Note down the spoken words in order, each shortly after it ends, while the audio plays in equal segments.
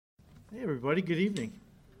Hey everybody, good evening.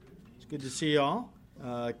 It's good to see you all.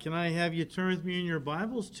 Can I have you turn with me in your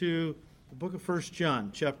Bibles to the book of 1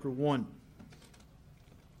 John, chapter 1.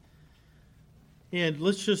 And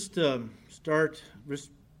let's just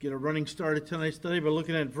get a running start at tonight's study by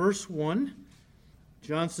looking at verse 1.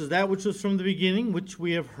 John says, "That which was from the beginning, which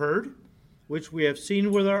we have heard, which we have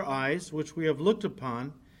seen with our eyes, which we have looked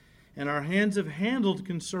upon, and our hands have handled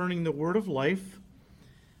concerning the word of life.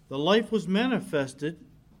 The life was manifested,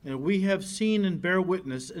 and we have seen and bear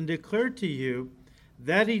witness and declare to you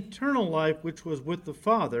that eternal life which was with the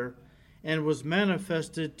Father and was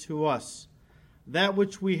manifested to us. That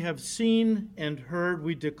which we have seen and heard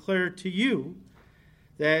we declare to you,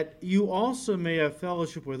 that you also may have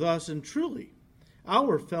fellowship with us. And truly,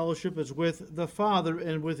 our fellowship is with the Father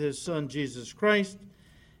and with his Son, Jesus Christ.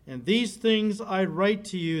 And these things I write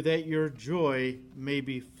to you, that your joy may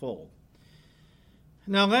be full."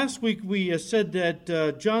 Now, last week we said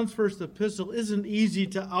that John's first epistle isn't easy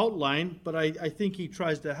to outline, but I think he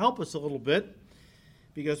tries to help us a little bit,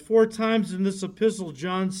 because 4 times in this epistle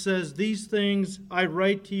John says, "These things I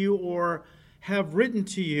write to you," or "have written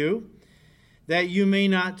to you, that you may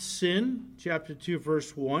not sin," chapter 2,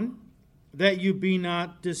 verse 1, "that you be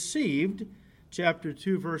not deceived," chapter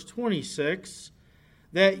 2, verse 26,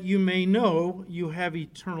 "that you may know you have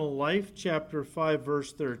eternal life," chapter 5,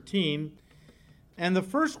 verse 13, and the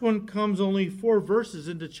first one comes only 4 verses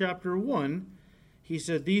into chapter 1. He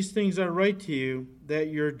said, "These things I write to you, that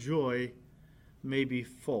your joy may be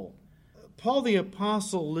full." Paul the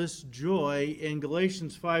Apostle lists joy in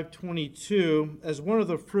Galatians 5:22 as one of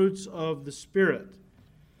the fruits of the Spirit.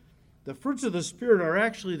 The fruits of the Spirit are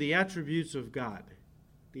actually the attributes of God.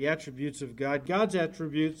 The attributes of God. God's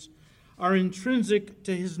attributes are intrinsic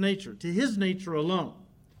to his nature alone.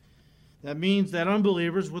 That means that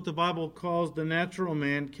unbelievers, what the Bible calls the natural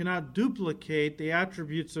man, cannot duplicate the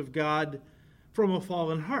attributes of God from a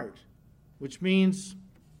fallen heart, which means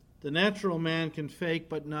the natural man can fake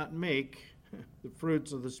but not make the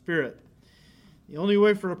fruits of the Spirit. The only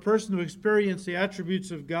way for a person to experience the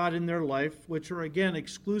attributes of God in their life, which are again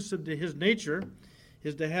exclusive to his nature,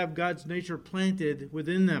 is to have God's nature planted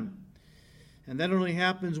within them. And that only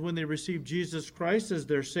happens when they receive Jesus Christ as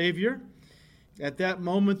their Savior. At that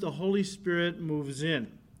moment, the Holy Spirit moves in.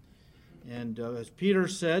 And as Peter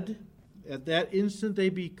said, at that instant they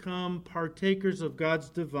become partakers of God's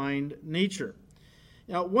divine nature.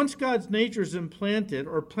 Now, once God's nature is implanted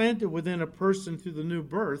or planted within a person through the new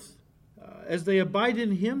birth, as they abide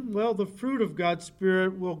in him, well, the fruit of God's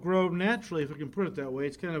Spirit will grow naturally, if we can put it that way.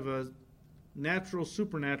 It's kind of a natural,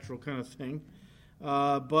 supernatural kind of thing.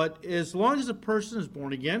 But as long as a person is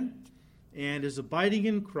born again and is abiding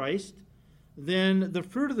in Christ, then the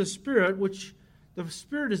fruit of the Spirit, which the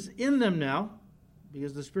Spirit is in them now,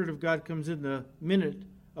 because the Spirit of God comes in the minute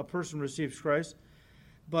a person receives Christ,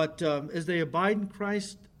 but as they abide in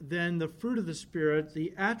Christ, then the fruit of the Spirit,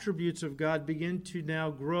 the attributes of God, begin to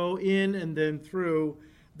now grow in and then through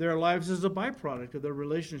their lives as a byproduct of their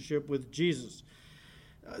relationship with Jesus.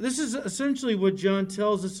 This is essentially what John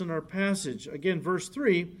tells us in our passage. Again, verse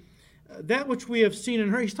 3, "That which we have seen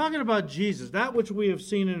and heard," he's talking about Jesus. "That which we have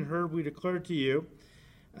seen and heard we declare to you,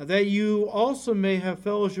 that you also may have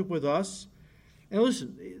fellowship with us." And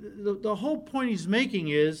listen, the whole point he's making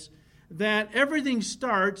is that everything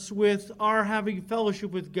starts with our having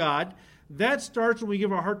fellowship with God. That starts when we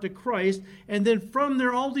give our heart to Christ. And then from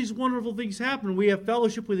there, all these wonderful things happen. We have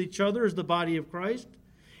fellowship with each other as the body of Christ.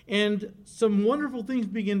 And some wonderful things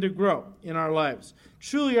begin to grow in our lives.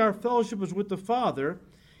 Truly, our fellowship is with the Father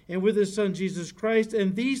and with his Son, Jesus Christ.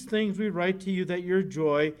 And these things we write to you, that your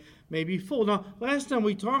joy may be full. Now, last time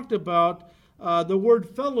we talked about the word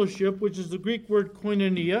fellowship, which is the Greek word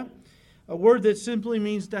koinonia, a word that simply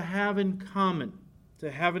means to have in common.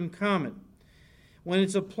 To have in common. When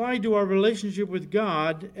it's applied to our relationship with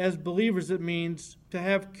God as believers, it means to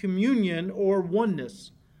have communion or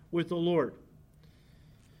oneness with the Lord.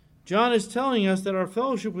 John is telling us that our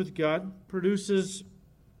fellowship with God produces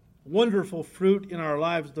wonderful fruit in our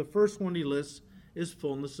lives. The first one he lists is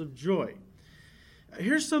fullness of joy.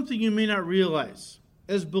 Here's something you may not realize.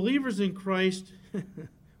 As believers in Christ,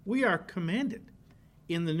 we are commanded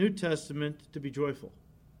in the New Testament to be joyful.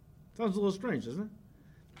 Sounds a little strange, doesn't it?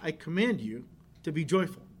 I command you to be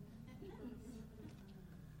joyful.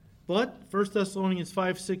 But 1 Thessalonians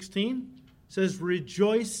 5:16 says,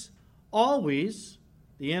 "Rejoice always."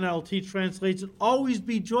 The NLT translates it, "always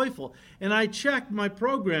be joyful." And I checked my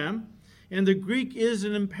program, and the Greek is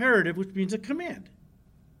an imperative, which means a command.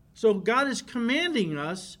 So God is commanding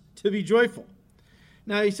us to be joyful.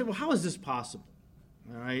 Now, you said, well, how is this possible?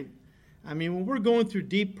 All right. I mean, when we're going through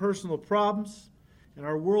deep personal problems, and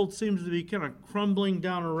our world seems to be kind of crumbling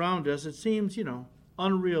down around us, it seems,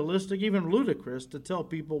 unrealistic, even ludicrous to tell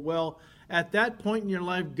people, well, at that point in your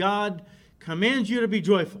life, God commands you to be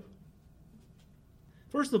joyful.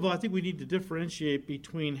 First of all, I think we need to differentiate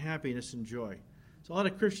between happiness and joy. So a lot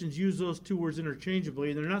of Christians use those two words interchangeably,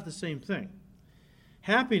 and they're not the same thing.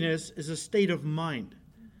 Happiness is a state of mind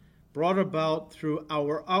brought about through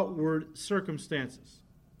our outward circumstances,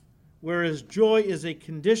 whereas joy is a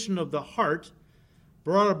condition of the heart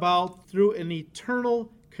brought about through an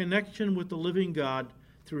eternal connection with the living God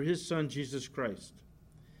through his Son, Jesus Christ.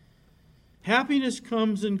 Happiness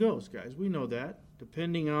comes and goes, guys. We know that,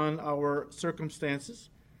 depending on our circumstances.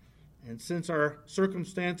 And since our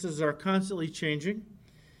circumstances are constantly changing,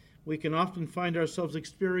 we can often find ourselves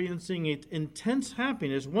experiencing intense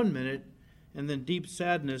happiness one minute and then deep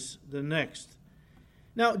sadness the next.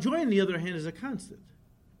 Now, joy, on the other hand, is a constant.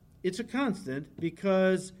 It's a constant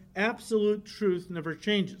because absolute truth never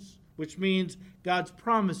changes, which means God's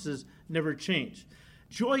promises never change.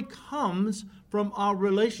 Joy comes from our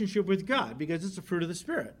relationship with God because it's a fruit of the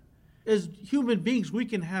Spirit. As human beings, we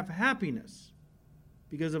can have happiness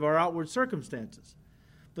because of our outward circumstances.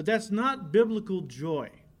 But that's not biblical joy.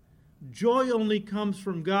 Joy only comes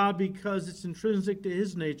from God because it's intrinsic to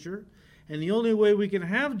his nature. And the only way we can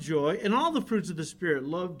have joy, and all the fruits of the Spirit,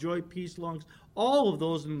 love, joy, peace, long, all of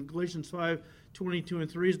those in Galatians 5:22 and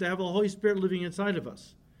 3, is to have the Holy Spirit living inside of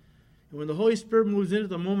us. And when the Holy Spirit moves in at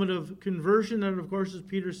the moment of conversion, and of course, as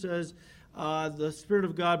Peter says, the Spirit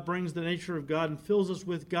of God brings the nature of God and fills us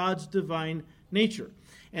with God's divine nature.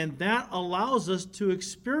 And that allows us to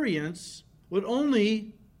experience what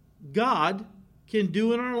only God can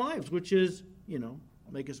do in our lives, which is,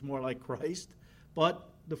 make us more like Christ. But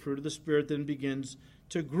the fruit of the Spirit then begins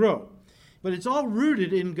to grow. But it's all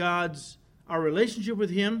rooted in our relationship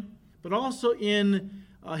with him, but also in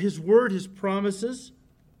his word, his promises.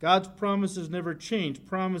 God's promises never change.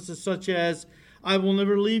 Promises such as, I will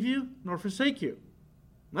never leave you nor forsake you.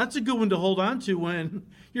 That's a good one to hold on to when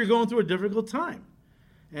you're going through a difficult time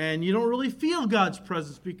and you don't really feel God's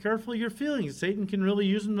presence. Be careful of your feelings. Satan can really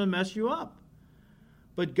use them to mess you up.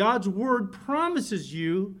 But God's word promises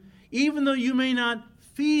you, even though you may not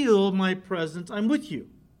feel my presence, I'm with you.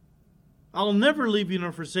 I'll never leave you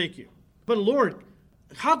nor forsake you. But Lord,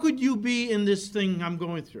 how could you be in this thing I'm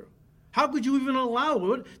going through? How could you even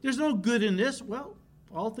allow it? There's no good in this. Well,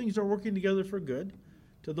 all things are working together for good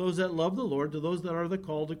to those that love the Lord, to those that are the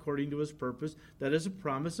called according to his purpose. That is a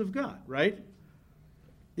promise of God, right?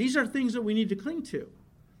 These are things that we need to cling to.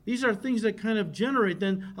 These are things that kind of generate,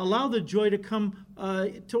 then allow the joy to come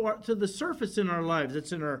to the surface in our lives.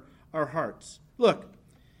 It's in our hearts. Look,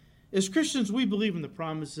 as Christians, we believe in the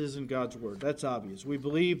promises in God's word. That's obvious. We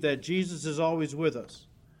believe that Jesus is always with us.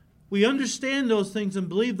 We understand those things and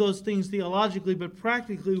believe those things theologically, but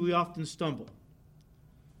practically we often stumble.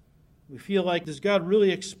 We feel like, does God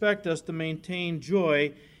really expect us to maintain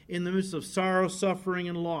joy in the midst of sorrow, suffering,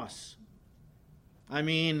 and loss? I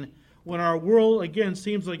mean, when our world, again,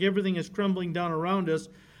 seems like everything is crumbling down around us,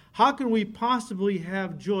 how can we possibly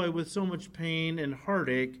have joy with so much pain and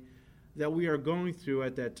heartache that we are going through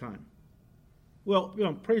at that time? Well,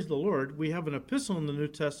 praise the Lord, we have an epistle in the New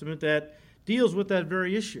Testament that deals with that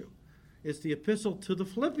very issue. It's the epistle to the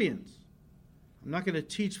Philippians. I'm not going to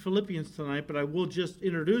teach Philippians tonight, but I will just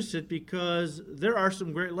introduce it because there are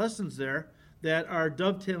some great lessons there that are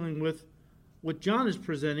dovetailing with what John is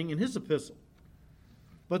presenting in his epistle.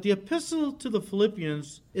 But the epistle to the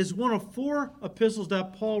Philippians is one of 4 epistles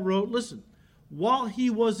that Paul wrote, listen, while he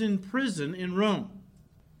was in prison in Rome.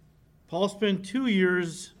 Paul spent 2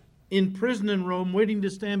 years in prison in Rome waiting to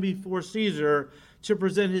stand before Caesar to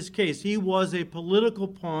present his case. He was a political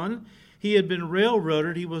pawn. He had been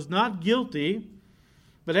railroaded. He was not guilty.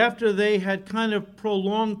 But after they had kind of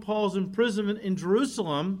prolonged Paul's imprisonment in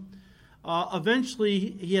Jerusalem, eventually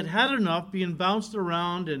he had had enough being bounced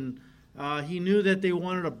around, and he knew that they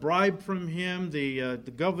wanted a bribe from him, the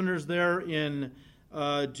governors there in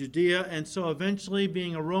Judea. And so eventually,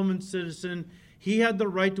 being a Roman citizen, he had the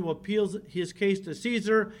right to appeal his case to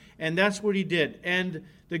Caesar, and that's what he did. And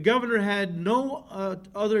the governor had no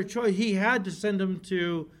other choice. He had to send him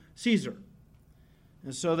to Caesar.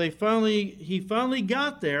 And so he finally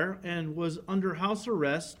got there and was under house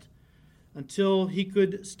arrest until he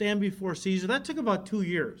could stand before Caesar. That took about 2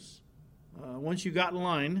 years. Once you got in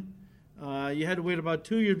line, you had to wait about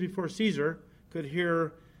 2 years before Caesar could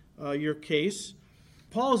hear your case.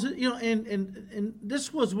 Paul's, and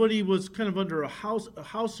this was what he was kind of under a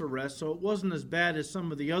house arrest, so it wasn't as bad as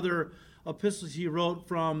some of the other epistles he wrote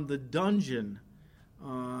from the dungeon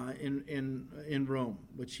in Rome,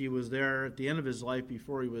 which he was there at the end of his life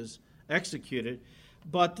before he was executed.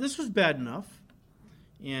 But this was bad enough.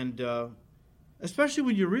 And especially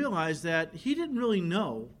when you realize that he didn't really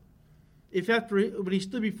know if when he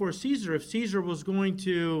stood before Caesar, if Caesar was going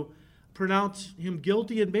to pronounce him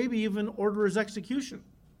guilty and maybe even order his execution.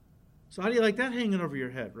 So how do you like that hanging over your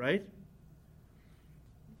head, right?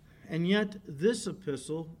 And yet this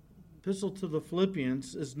epistle to the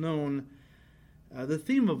Philippians, is known, the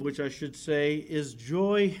theme of which I should say is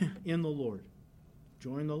joy in the Lord.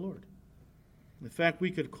 Joy in the Lord. In fact,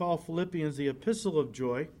 we could call Philippians the epistle of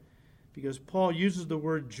joy, because Paul uses the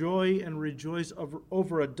word joy and rejoice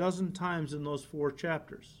over a dozen times in those 4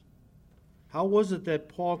 chapters. How was it that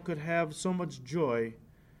Paul could have so much joy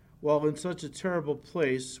while in such a terrible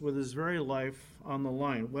place with his very life on the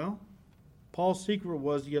line? Well, Paul's secret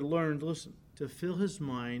was he had learned, listen, to fill his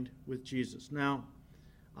mind with Jesus. Now,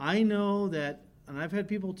 I know that, and I've had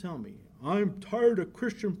people tell me, I'm tired of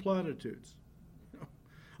Christian platitudes.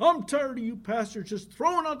 I'm tired of you pastors just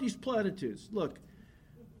throwing out these platitudes. Look,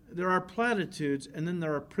 there are platitudes and then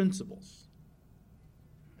there are principles.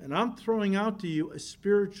 And I'm throwing out to you a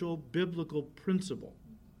spiritual, biblical principle.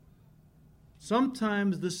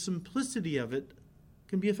 Sometimes the simplicity of it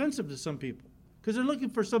can be offensive to some people because they're looking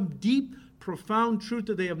for some deep, profound truth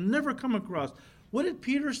that they have never come across. What did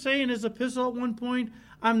Peter say in his epistle at one point?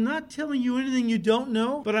 I'm not telling you anything you don't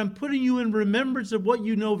know, but I'm putting you in remembrance of what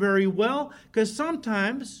you know very well, because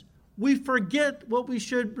sometimes we forget what we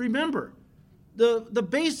should remember. The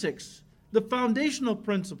basics, the foundational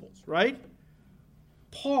principles, right?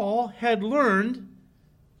 Paul had learned,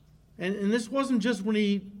 and this wasn't just when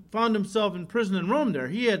he found himself in prison in Rome there.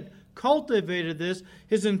 He had cultivated this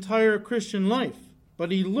his entire Christian life.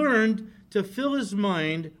 But he learned to fill his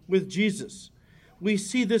mind with Jesus. We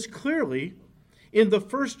see this clearly in the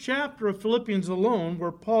first chapter of Philippians alone,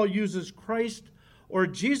 where Paul uses Christ or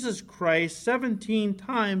Jesus Christ 17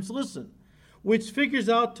 times, listen, which figures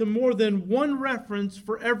out to more than one reference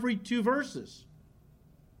for every 2 verses.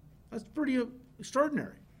 That's pretty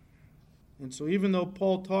extraordinary. And so even though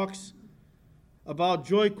Paul talks about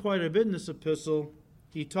joy quite a bit in this epistle,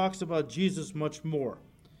 he talks about Jesus much more.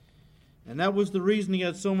 And that was the reason he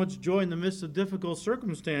had so much joy in the midst of difficult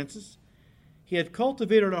circumstances. He had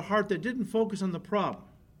cultivated a heart that didn't focus on the problem,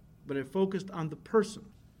 but it focused on the person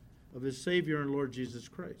of his Savior and Lord Jesus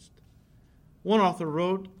Christ. One author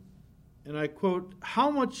wrote, and I quote,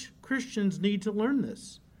 "How much Christians need to learn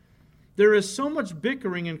this. There is so much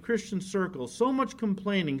bickering in Christian circles, so much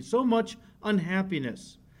complaining, so much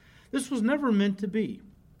unhappiness. This was never meant to be.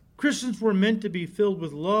 Christians were meant to be filled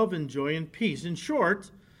with love and joy and peace. In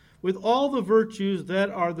short, with all the virtues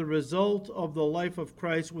that are the result of the life of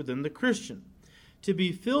Christ within the Christian. To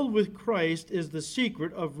be filled with Christ is the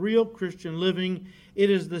secret of real Christian living.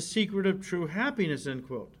 It is the secret of true happiness," end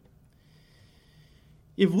quote.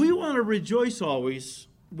 If we want to rejoice always,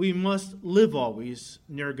 we must live always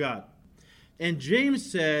near God. And James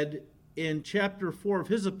said in chapter 4 of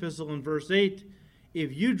his epistle in verse 8,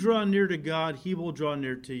 if you draw near to God, he will draw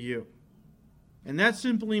near to you. And that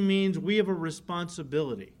simply means we have a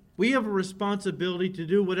responsibility. We have a responsibility to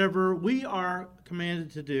do whatever we are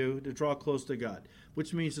commanded to do to draw close to God,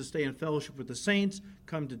 which means to stay in fellowship with the saints,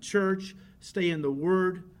 come to church, stay in the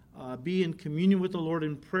Word, be in communion with the Lord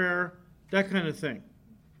in prayer, that kind of thing.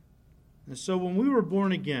 And so when we were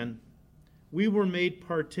born again, we were made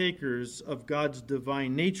partakers of God's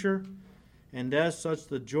divine nature, and as such,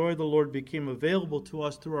 the joy of the Lord became available to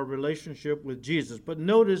us through our relationship with Jesus. But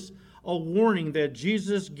notice a warning that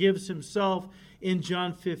Jesus gives himself in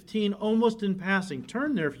John 15, almost in passing.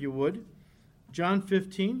 Turn there if you would. John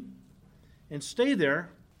 15, and stay there.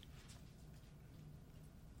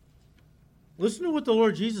 Listen to what the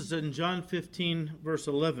Lord Jesus said in John 15, verse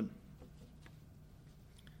 11.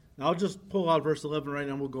 Now, I'll just pull out verse 11 right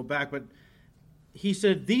now and we'll go back. But he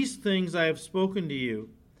said, "These things I have spoken to you,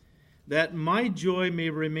 that my joy may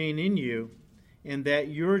remain in you, and that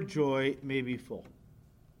your joy may be full."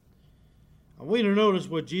 I want you to notice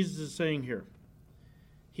what Jesus is saying here.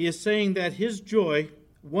 He is saying that his joy,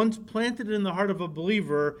 once planted in the heart of a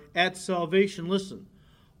believer at salvation, listen,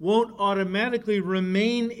 won't automatically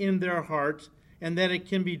remain in their heart, and that it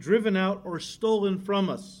can be driven out or stolen from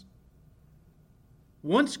us.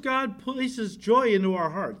 Once God places joy into our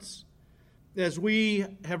hearts, as we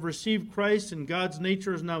have received Christ and God's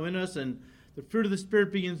nature is now in us and the fruit of the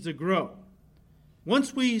Spirit begins to grow.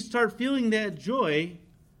 Once we start feeling that joy,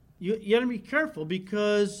 you got to be careful,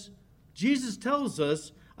 because Jesus tells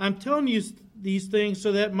us, I'm telling you these things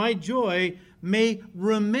so that my joy may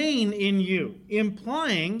remain in you,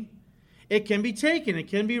 implying it can be taken, it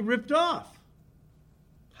can be ripped off.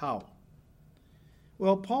 How?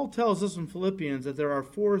 Well, Paul tells us in Philippians that there are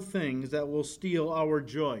 4 things that will steal our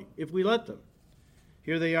joy if we let them.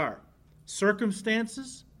 Here they are: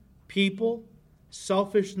 circumstances, people,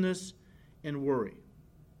 selfishness, and worry.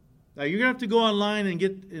 Now, you're going to have to go online and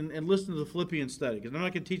get and listen to the Philippians study, because I'm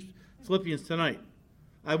not going to teach Philippians tonight.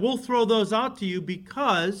 I will throw those out to you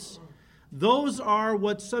because those are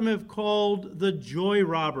what some have called the joy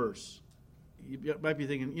robbers. You might be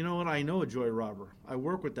thinking, you know what, I know a joy robber. I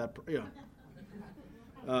work with that.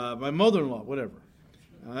 My mother-in-law, whatever.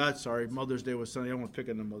 Sorry, Mother's Day was Sunday. I don't want to pick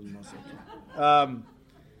on the mother-in-law.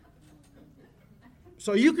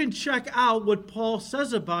 So you can check out what Paul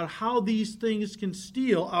says about how these things can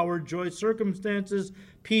steal our joy: circumstances,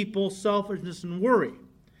 people, selfishness, and worry.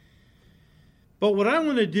 But what I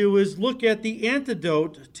want to do is look at the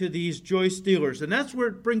antidote to these joy stealers. And that's where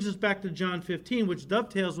it brings us back to John 15, which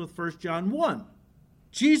dovetails with 1 John 1.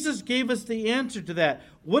 Jesus gave us the answer to that.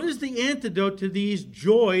 What is the antidote to these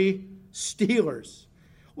joy stealers?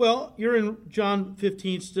 Well, you're in John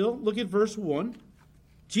 15 still. Look at verse 1.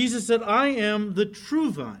 Jesus said, I am the true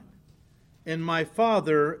vine, and my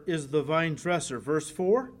Father is the vine dresser. Verse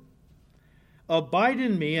 4. Abide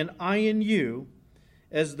in me, and I in you.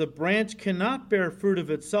 As the branch cannot bear fruit of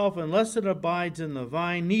itself unless it abides in the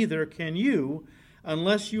vine, neither can you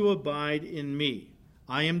unless you abide in me.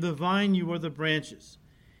 I am the vine, you are the branches.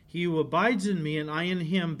 He who abides in me and I in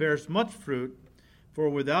him bears much fruit, for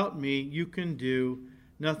without me you can do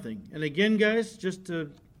nothing. And again, guys, just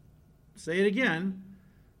to say it again,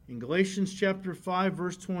 in Galatians chapter 5,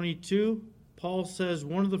 verse 22, Paul says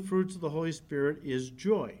one of the fruits of the Holy Spirit is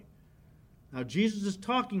joy. Now, Jesus is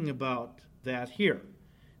talking about that here.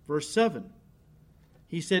 Verse 7,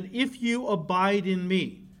 he said, if you abide in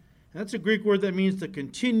me. That's a Greek word that means to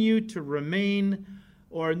continue, to remain,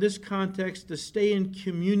 or in this context, to stay in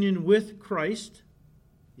communion with Christ.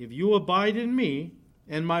 If you abide in me,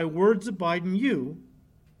 and my words abide in you,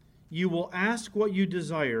 you will ask what you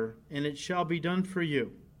desire, and it shall be done for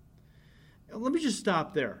you. Now, let me just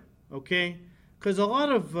stop there, okay? Because a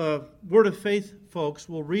lot of Word of Faith folks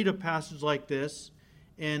will read a passage like this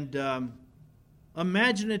and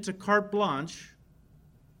imagine it's a carte blanche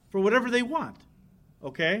for whatever they want,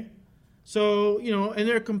 okay? So, and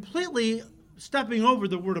they're completely stepping over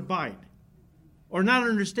the word abide or not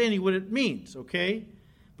understanding what it means, okay?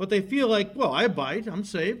 But they feel like, well, I abide, I'm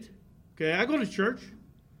saved, okay? I go to church,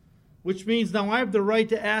 which means now I have the right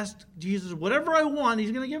to ask Jesus whatever I want,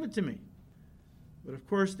 he's going to give it to me. But, of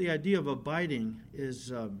course, the idea of abiding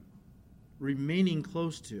is remaining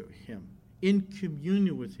close to him, in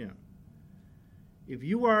communion with him. If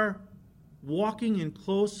you are walking in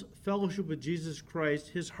close fellowship with Jesus Christ,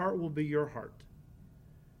 his heart will be your heart.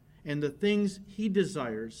 And the things he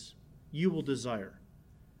desires, you will desire.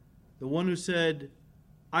 The one who said,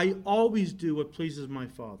 I always do what pleases my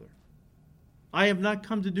Father. I have not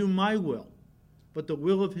come to do my will, but the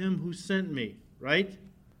will of him who sent me, right?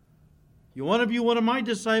 You want to be one of my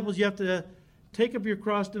disciples, you have to take up your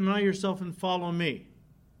cross, deny yourself, and follow me.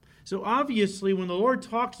 So obviously, when the Lord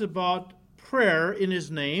talks about prayer in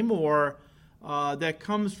his name, or that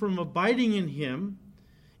comes from abiding in him,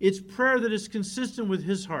 it's prayer that is consistent with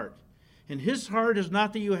his heart. And his heart is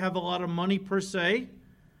not that you have a lot of money per se.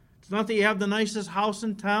 It's not that you have the nicest house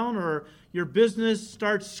in town, or your business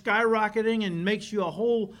starts skyrocketing and makes you a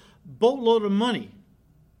whole boatload of money.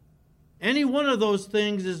 Any one of those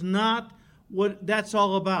things is not what that's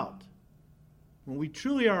all about. When we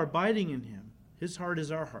truly are abiding in him, his heart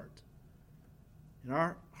is our heart. And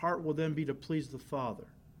our heart will then be to please the Father,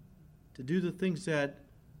 to do the things that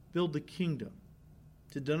build the kingdom,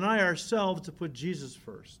 to deny ourselves to put Jesus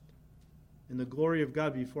first, and the glory of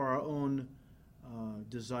God before our own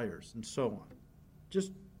desires, and so on.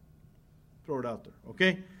 Just throw it out there,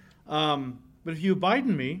 okay? But if you abide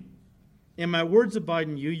in me, and my words abide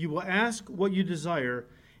in you, you will ask what you desire,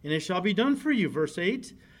 and it shall be done for you. Verse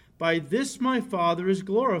 8, by this my Father is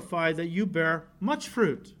glorified, that you bear much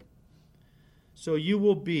fruit. So you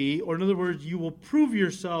will be, or in other words, you will prove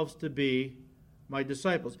yourselves to be my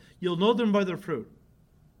disciples. You'll know them by their fruit.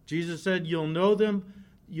 Jesus said, you'll know them.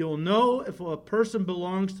 You'll know if a person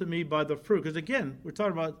belongs to me by the fruit. Because again, we're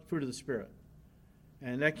talking about fruit of the Spirit.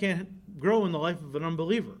 And that can't grow in the life of an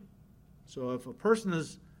unbeliever. So if a person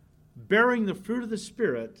is bearing the fruit of the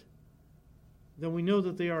Spirit, then we know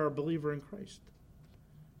that they are a believer in Christ.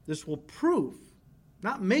 This will prove,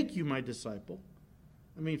 not make you my disciple.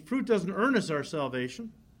 I mean, fruit doesn't earn us our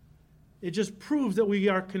salvation. It just proves that we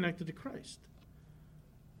are connected to Christ.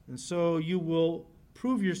 And so you will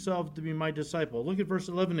prove yourself to be my disciple. Look at verse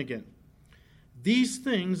 11 again. These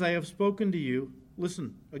things I have spoken to you,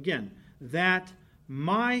 listen again, that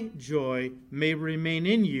my joy may remain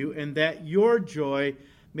in you, and that your joy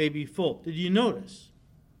may be full. Did you notice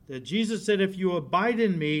that Jesus said, if you abide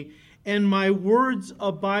in me and my words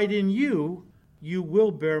abide in you, you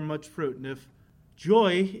will bear much fruit? And if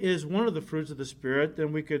joy is one of the fruits of the Spirit,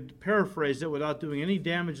 then we could paraphrase it without doing any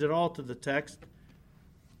damage at all to the text.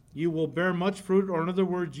 You will bear much fruit, or in other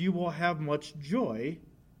words, you will have much joy,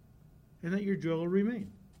 and that your joy will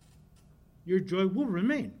remain. Your joy will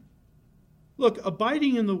remain. Look,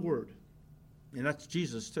 abiding in the Word, and that's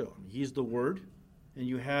Jesus too. He's the Word, and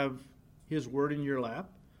you have His Word in your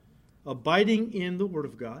lap. Abiding in the Word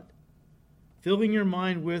of God, filling your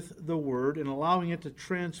mind with the Word and allowing it to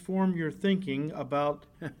transform your thinking about,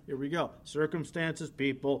 here we go, circumstances,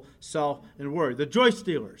 people, self, and worry. The joy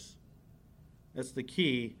stealers. That's the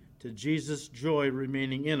key to Jesus' joy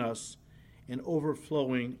remaining in us and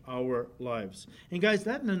overflowing our lives. And guys,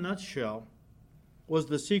 that in a nutshell was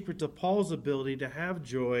the secret to Paul's ability to have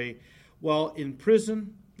joy while in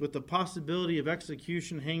prison with the possibility of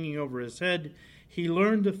execution hanging over his head. He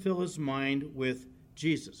learned to fill his mind with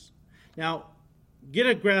Jesus. Now, get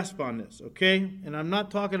a grasp on this, okay? And I'm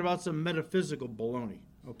not talking about some metaphysical baloney,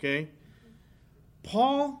 okay?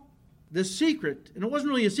 Paul, the secret, and it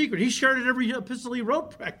wasn't really a secret, he shared it every epistle he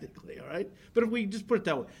wrote practically, all right? But if we just put it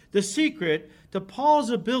that way, the secret to Paul's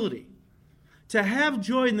ability to have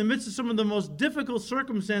joy in the midst of some of the most difficult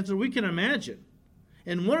circumstances we can imagine.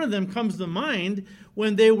 And one of them comes to mind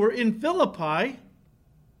when they were in Philippi,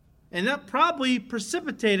 and that probably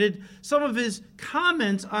precipitated some of his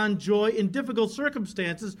comments on joy in difficult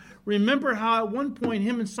circumstances. Remember how at one point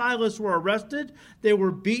him and Silas were arrested? They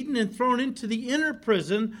were beaten and thrown into the inner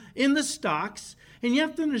prison in the stocks. And you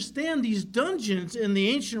have to understand these dungeons in the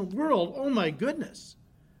ancient world, oh my goodness.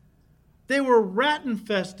 They were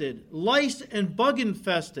rat-infested, lice and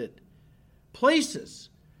bug-infested places.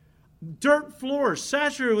 Dirt floors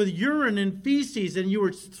saturated with urine and feces, and you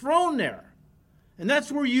were thrown there. And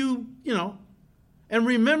that's where and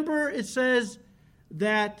remember it says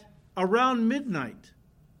that around midnight,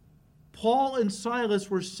 Paul and Silas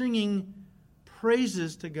were singing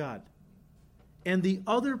praises to God. And the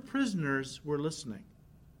other prisoners were listening.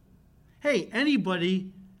 Hey,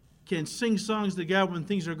 anybody can sing songs to God when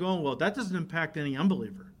things are going well. That doesn't impact any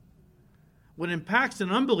unbeliever. What impacts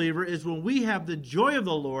an unbeliever is when we have the joy of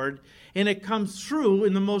the Lord and it comes through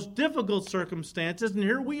in the most difficult circumstances. And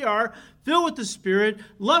here we are, filled with the Spirit,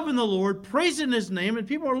 loving the Lord, praising His name, and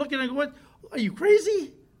people are looking and going, are you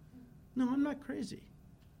crazy? No, I'm not crazy.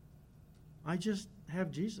 I just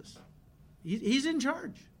have Jesus. He's in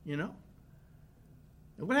charge, And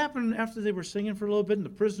what happened after they were singing for a little bit and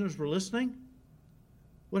the prisoners were listening?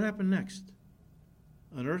 What happened next?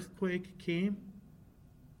 An earthquake came,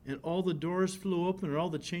 and all the doors flew open and all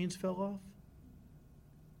the chains fell off?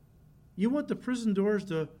 You want the prison doors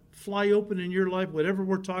to fly open in your life, whatever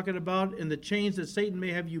we're talking about, and the chains that Satan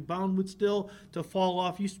may have you bound with still to fall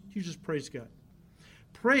off? You just praise God.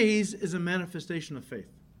 Praise is a manifestation of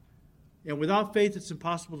faith. And without faith, it's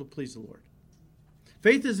impossible to please the Lord.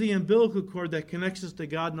 Faith is the umbilical cord that connects us to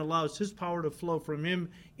God and allows His power to flow from Him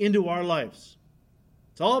into our lives.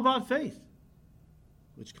 It's all about faith,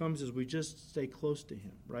 which comes as we just stay close to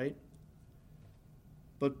Him, right?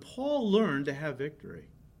 But Paul learned to have victory.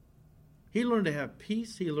 He learned to have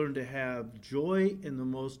peace. He learned to have joy in the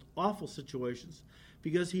most awful situations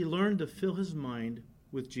because he learned to fill his mind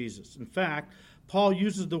with Jesus. In fact, Paul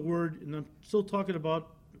uses the word, and I'm still talking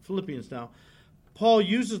about Philippians now, Paul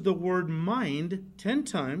uses the word mind 10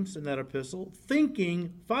 times in that epistle,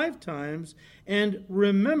 thinking 5 times, and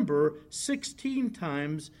remember 16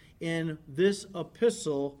 times in this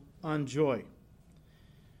epistle on joy.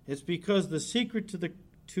 It's because the secret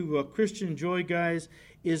to Christian joy, guys,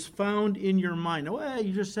 is found in your mind. Well,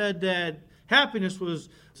 you just said that happiness was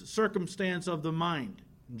circumstance of the mind.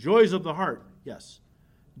 Joy is of the heart. Yes,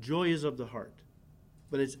 joy is of the heart.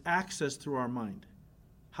 But it's accessed through our mind.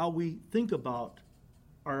 How we think about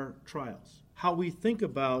our trials, how we think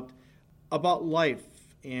about life,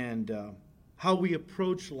 and how we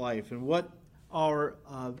approach life, and what our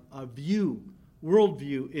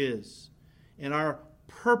worldview is, and our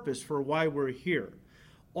purpose for why we're here.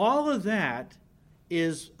 All of that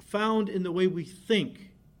is found in the way we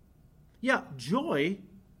think. Yeah, joy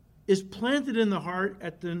is planted in the heart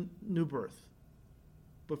at the new birth.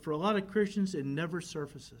 But for a lot of Christians, it never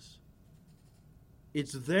surfaces.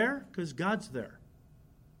 It's there because God's there.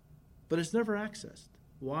 But it's never accessed.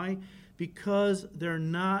 Why? Because they're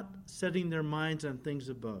not setting their minds on things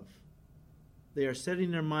above. They are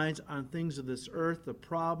setting their minds on things of this earth, the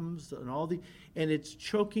problems, and and it's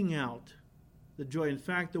choking out the joy. In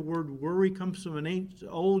fact, the word worry comes from an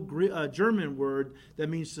old German word that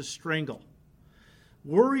means to strangle.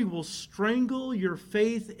 Worry will strangle your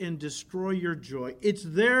faith and destroy your joy. It's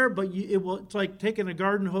there, but it's like taking a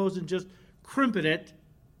garden hose and just crimping it,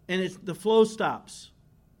 and the flow stops.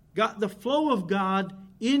 The flow of God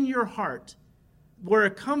in your heart, where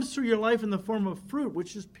it comes through your life in the form of fruit,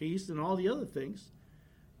 which is peace and all the other things.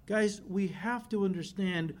 Guys, we have to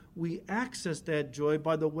understand we access that joy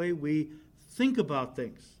by the way we think about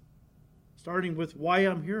things. Starting with why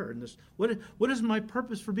I'm here and this. What is my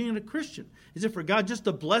purpose for being a Christian? Is it for God just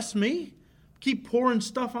to bless me? Keep pouring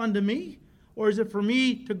stuff onto me? Or is it for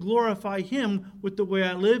me to glorify Him with the way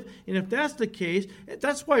I live? And if that's the case,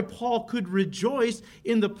 that's why Paul could rejoice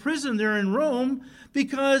in the prison there in Rome,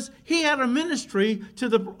 because he had a ministry to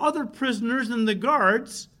the other prisoners and the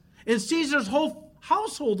guards, and Caesar's whole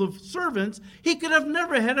household of servants he could have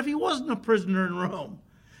never had if he wasn't a prisoner in Rome.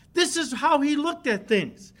 This is how he looked at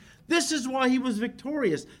things. This is why he was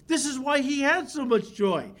victorious. This is why he had so much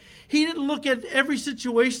joy. He didn't look at every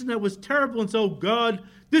situation that was terrible and say, oh, God,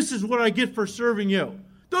 this is what I get for serving you.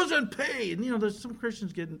 Doesn't pay. And, there's some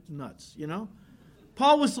Christians get nuts,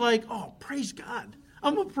 Paul was like, oh, praise God.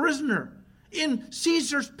 I'm a prisoner in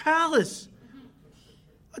Caesar's palace.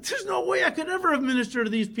 There's no way I could ever have ministered to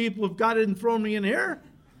these people if God hadn't thrown me in here.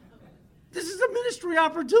 This is a ministry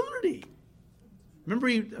opportunity. Remember,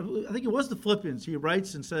 I think it was the Philippians, he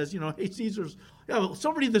writes and says, hey, Caesar's,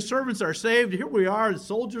 so many of the servants are saved. Here we are, the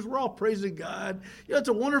soldiers, we're all praising God. It's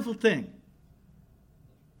a wonderful thing.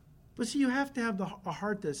 But see, you have to have a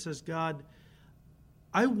heart that says, God,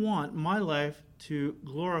 I want my life to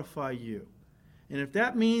glorify you. And if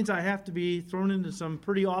that means I have to be thrown into some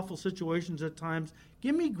pretty awful situations at times,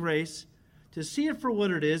 give me grace to see it for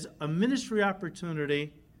what it is, a ministry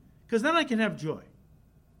opportunity, because then I can have joy.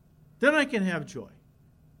 Then I can have joy,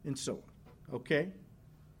 and so on. Okay?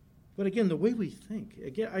 But again, the way we think.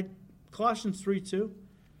 Again, Colossians 3:2.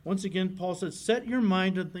 Once again, Paul says, set your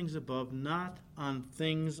mind on things above, not on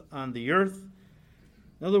things on the earth.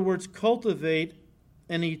 In other words, cultivate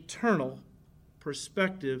an eternal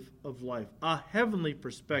perspective of life, a heavenly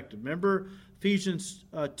perspective. Remember Ephesians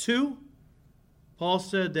 2? Paul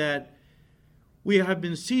said that we have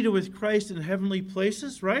been seated with Christ in heavenly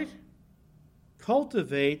places, right?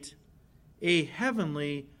 Cultivate a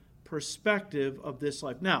heavenly perspective of this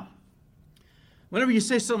life. Now, whenever you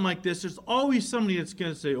say something like this, there's always somebody that's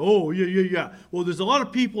going to say, oh, yeah. Well, there's a lot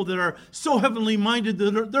of people that are so heavenly minded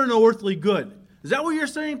that they're no earthly good. Is that what you're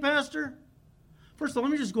saying, Pastor? First of all,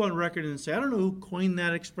 let me just go on record and say, I don't know who coined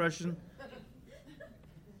that expression,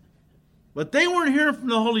 but they weren't hearing from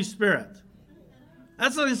the Holy Spirit.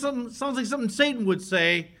 That sounds like something Satan would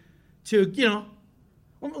say to,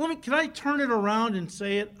 can I turn it around and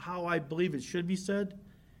say it how I believe it should be said?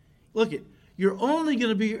 Look, you're only going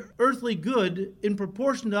to be earthly good in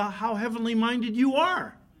proportion to how heavenly minded you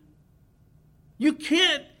are. You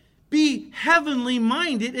can't be heavenly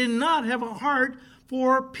minded and not have a heart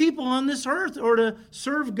for people on this earth or to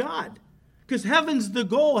serve God. Because heaven's the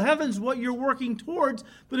goal. Heaven's what you're working towards.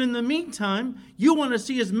 But in the meantime, you want to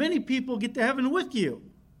see as many people get to heaven with you.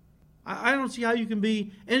 I don't see how you can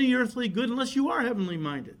be any earthly good unless you are heavenly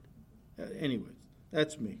minded. Anyways,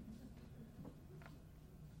 that's me.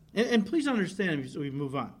 And please understand as we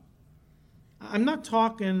move on. I'm not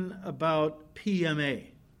talking about PMA,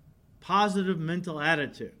 positive mental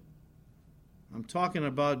attitude. I'm talking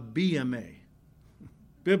about BMA,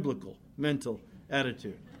 biblical mental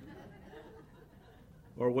attitude.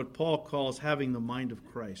 Or what Paul calls having the mind of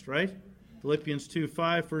Christ, right? Philippians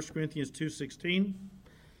 2:5, 1 Corinthians 2:16.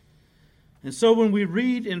 And so when we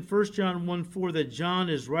read in 1 John 1:4 that John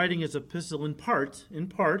is writing his epistle in part,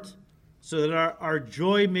 so that our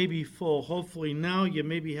joy may be full, hopefully now you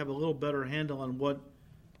maybe have a little better handle on what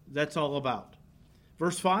that's all about.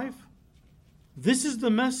 Verse 5, this is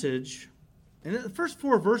the message, and the first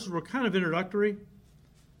 4 verses were kind of introductory.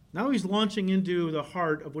 Now he's launching into the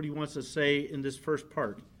heart of what he wants to say in this first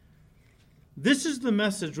part. This is the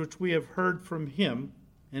message which we have heard from him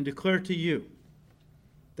and declare to you,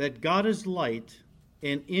 that God is light,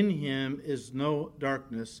 and in him is no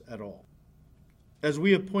darkness at all. As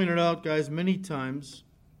we have pointed out, guys, many times,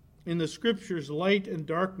 in the Scriptures, light and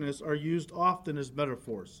darkness are used often as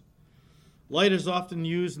metaphors. Light is often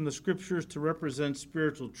used in the Scriptures to represent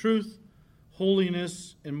spiritual truth,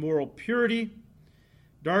 holiness, and moral purity.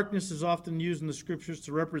 Darkness is often used in the Scriptures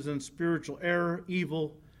to represent spiritual error,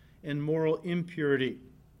 evil, and moral impurity.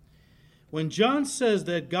 When John says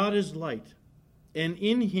that God is light, and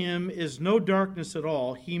in him is no darkness at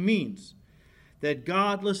all, he means that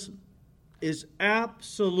God, listen, is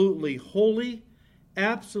absolutely holy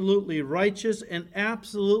absolutely righteous and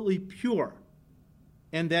absolutely pure,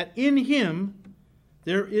 and that in him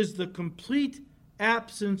there is the complete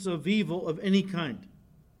absence of evil of any kind.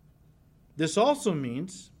 This also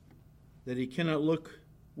means that he cannot look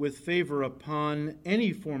with favor upon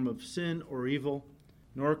any form of sin or evil,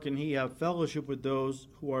 nor can he have fellowship with those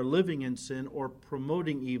who are living in sin or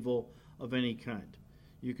promoting evil of any kind.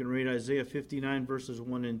 You can read Isaiah 59 verses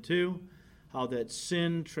 1 and 2, how that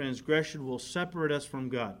sin, transgression will separate us from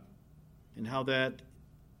God, and how that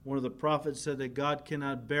one of the prophets said that God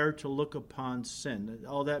cannot bear to look upon sin.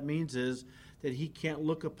 All that means is that he can't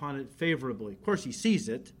look upon it favorably. Of course, he sees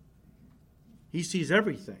it. He sees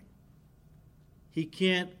everything. He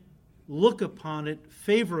can't look upon it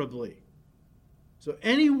favorably. So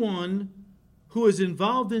anyone who is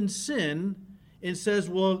involved in sin and says,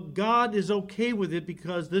 well, God is okay with it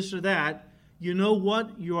because this or that, you know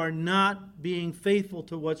what? You are not being faithful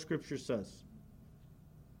to what Scripture says.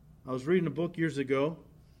 I was reading a book years ago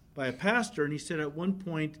by a pastor, and he said at one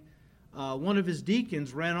point, one of his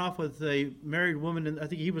deacons ran off with a married woman, and I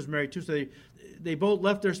think he was married too, so they both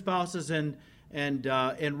left their spouses and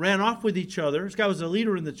ran off with each other. This guy was a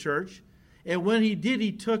leader in the church. And when he did,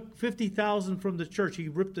 he took $50,000 from the church. He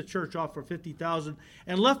ripped the church off for $50,000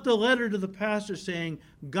 and left a letter to the pastor saying,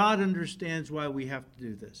 God understands why we have to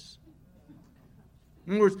do this.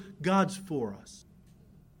 In other words, God's for us.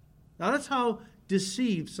 Now that's how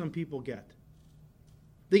deceived some people get.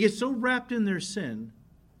 They get so wrapped in their sin,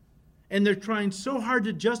 and they're trying so hard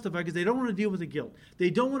to justify because they don't want to deal with the guilt. They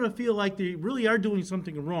don't want to feel like they really are doing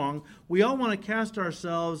something wrong. We all want to cast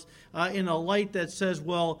ourselves in a light that says,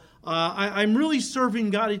 well, I'm really serving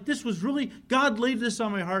God. This was really, God laid this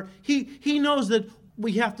on my heart. He knows that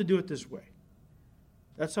we have to do it this way.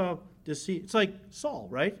 That's how deceit. It's like Saul,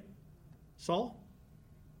 right? Saul,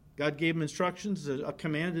 God gave him instructions, a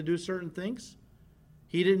command to do certain things.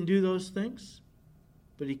 He didn't do those things,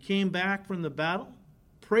 but he came back from the battle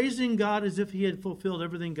praising God as if he had fulfilled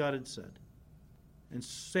everything God had said. And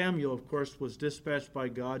Samuel, of course, was dispatched by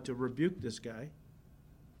God to rebuke this guy.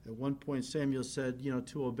 At one point, Samuel said,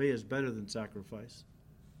 to obey is better than sacrifice,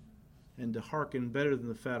 and to hearken better than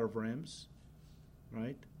the fat of rams,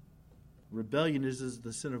 right? Rebellion is as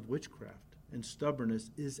the sin of witchcraft, and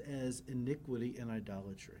stubbornness is as iniquity and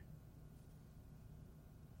idolatry.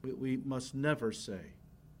 We must never say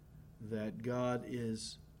that God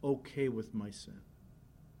is okay with my sin,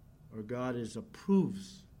 or God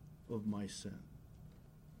approves of my sin.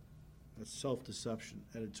 That's self-deception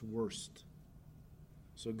at its worst.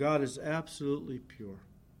 So God is absolutely pure,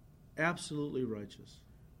 absolutely righteous,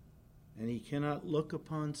 and he cannot look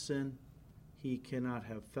upon sin. He cannot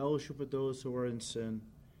have fellowship with those who are in sin,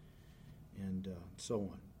 and so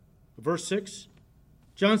on. Verse 6,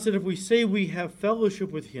 John said, if we say we have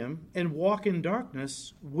fellowship with him and walk in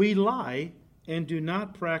darkness, we lie and do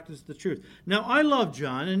not practice the truth. Now, I love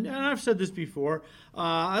John, and I've said this before.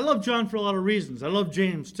 I love John for a lot of reasons. I love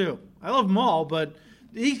James, too. I love them all, but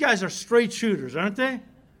these guys are straight shooters, aren't they?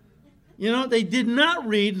 They did not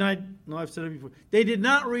read, and I know I've said it before, they did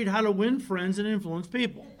not read How to Win Friends and Influence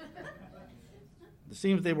People. It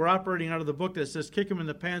seems they were operating out of the book that says kick them in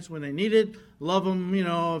the pants when they need it, love them,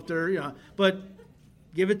 if they're, but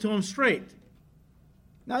give it to them straight.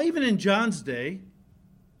 Now, even in John's day,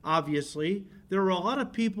 obviously, there were a lot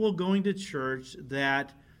of people going to church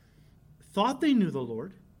that thought they knew the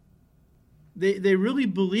Lord. They really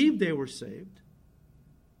believed they were saved.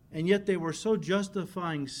 And yet they were so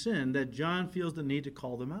justifying sin that John feels the need to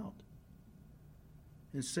call them out.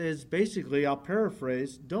 And says, basically, I'll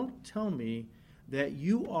paraphrase, don't tell me that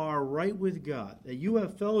you are right with God, that you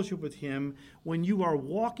have fellowship with him when you are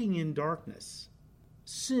walking in darkness,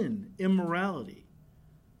 sin, immorality,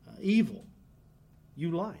 evil.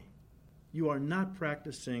 You lie. You are not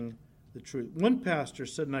practicing the truth. One pastor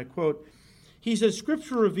said, and I quote, he says,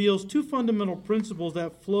 Scripture reveals two fundamental principles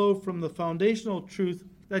that flow from the foundational truth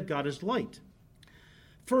that God is light.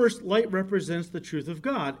 First, light represents the truth of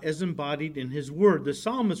God as embodied in his word. The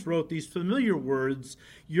psalmist wrote these familiar words,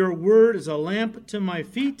 your word is a lamp to my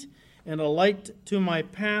feet and a light to my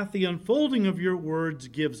path. The unfolding of your words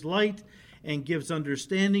gives light and gives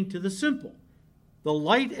understanding to the simple. The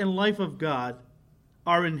light and life of God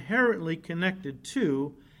are inherently connected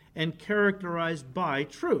to and characterized by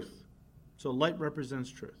truth. So light represents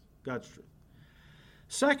truth, God's truth.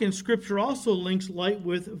 Second, Scripture also links light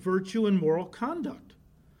with virtue and moral conduct.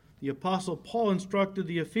 The Apostle Paul instructed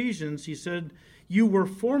the Ephesians, he said, you were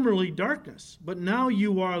formerly darkness, but now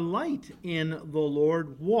you are light in the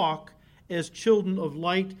Lord. Walk as children of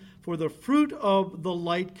light, for the fruit of the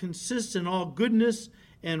light consists in all goodness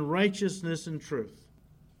and righteousness and truth.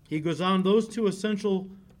 He goes on, those two essential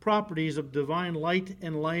properties of divine light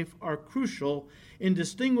and life are crucial in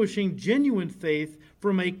distinguishing genuine faith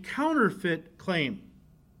from a counterfeit claim.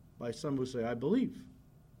 By some who say, I believe.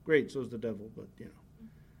 Great, so is the devil, but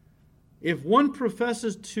If one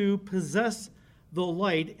professes to possess the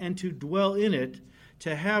light and to dwell in it,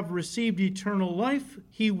 to have received eternal life,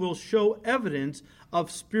 he will show evidence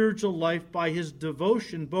of spiritual life by his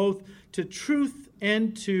devotion both to truth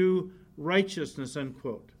and to righteousness, end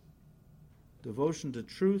quote. Devotion to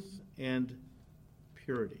truth and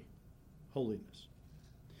purity, holiness.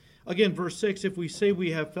 Again, verse 6, if we say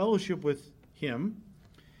we have fellowship with him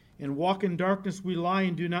and walk in darkness, we lie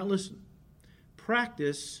and do not listen.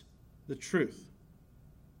 Practice the truth.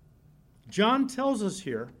 John tells us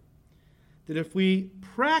here that if we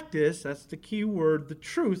practice, that's the key word, the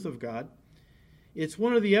truth of God, it's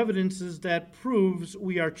one of the evidences that proves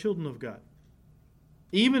we are children of God.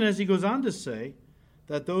 Even as he goes on to say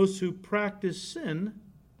that those who practice sin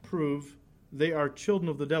prove they are children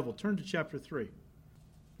of the devil. Turn to chapter 3,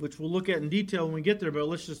 which we'll look at in detail when we get there, but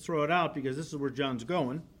let's just throw it out because this is where John's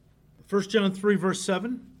going. 1 John 3, verse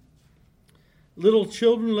 7. Little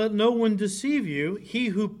children, let no one deceive you. He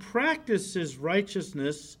who practices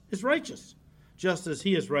righteousness is righteous, just as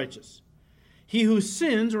he is righteous. He who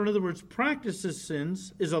sins, or in other words, practices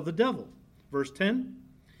sins, is of the devil. Verse 10.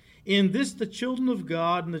 In this the children of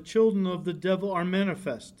God and the children of the devil are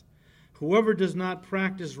manifest. Whoever does not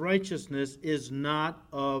practice righteousness is not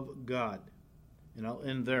of God. And I'll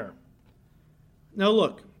end there. Now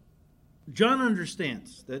look, John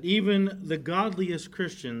understands that even the godliest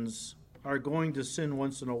Christians are going to sin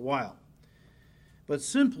once in a while. But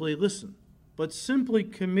simply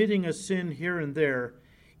committing a sin here and there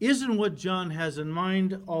isn't what John has in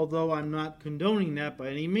mind, although I'm not condoning that by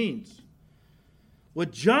any means.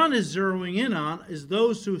 What John is zeroing in on is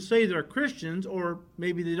those who say they're Christians, or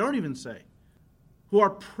maybe they don't even say, who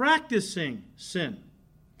are practicing sin.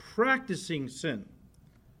 Practicing sin.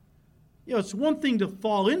 It's one thing to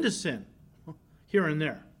fall into sin here and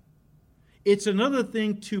there. It's another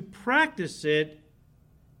thing to practice it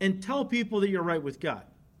and tell people that you're right with God.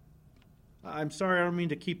 I'm sorry, I don't mean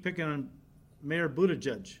to keep picking on Mayor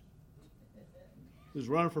Buttigieg, who's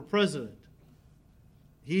running for president.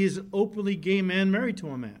 He's an openly gay man married to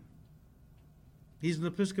a man. He's an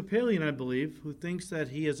Episcopalian, I believe, who thinks that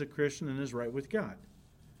he is a Christian and is right with God.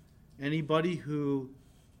 Anybody who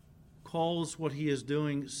calls what he is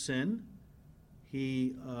doing sin,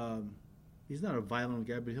 he's not a violent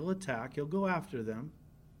guy, but he'll attack. He'll go after them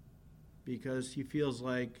because he feels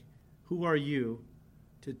like, who are you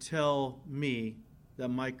to tell me that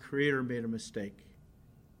my Creator made a mistake?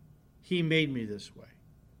 He made me this way.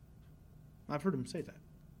 I've heard him say that.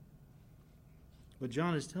 But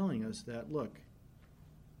John is telling us that, look,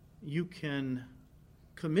 you can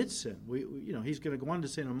commit sin. He's going to go on to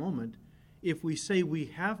say in a moment, if we say we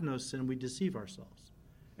have no sin, we deceive ourselves,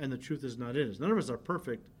 and the truth is not in us. None of us are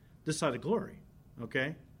perfect this side of glory,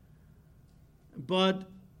 okay? But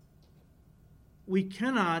we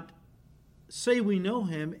cannot say we know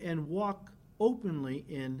him and walk openly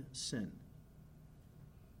in sin.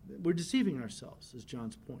 We're deceiving ourselves, is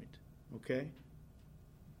John's point, okay?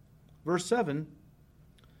 Verse 7,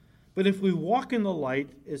 but if we walk in the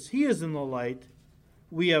light, as he is in the light,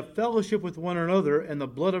 we have fellowship with one another, and the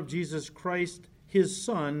blood of Jesus Christ, his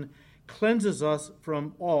Son, cleanses us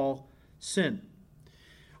from all sin.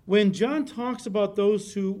 When John talks about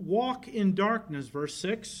those who walk in darkness, verse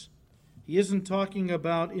 6, he isn't talking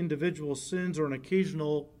about individual sins or an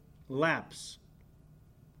occasional lapse,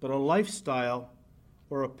 but a lifestyle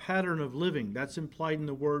or a pattern of living. That's implied in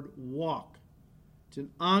the word walk. It's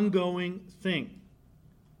an ongoing thing.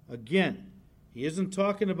 Again, he isn't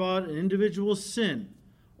talking about an individual sin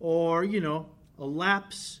or, a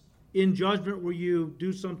lapse in judgment where you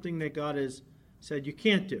do something that God has said you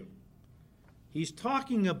can't do. He's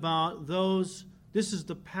talking about those, this is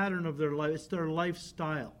the pattern of their life. It's their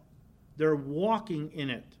lifestyle. They're walking in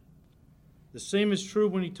it. The same is true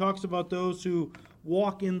when he talks about those who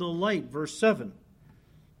walk in the light, verse 7.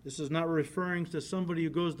 This is not referring to somebody who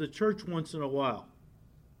goes to church once in a while,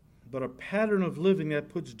 but a pattern of living that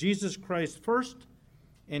puts Jesus Christ first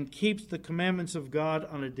and keeps the commandments of God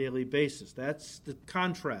on a daily basis. That's the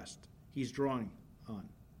contrast he's drawing on.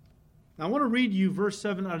 Now, I want to read you verse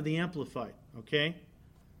 7 out of the Amplified, okay?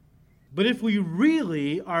 But if we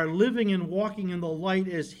really are living and walking in the light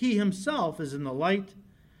as he himself is in the light,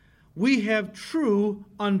 we have true,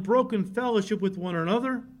 unbroken fellowship with one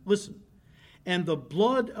another. Listen. And the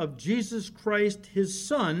blood of Jesus Christ, his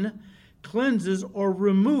Son, cleanses or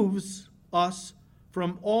removes us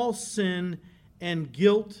from all sin and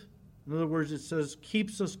guilt In other words, it says,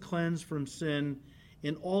 keeps us cleansed from sin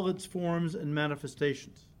in all its forms and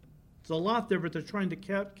manifestations. It's a lot there, but they're trying to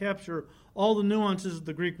capture all the nuances of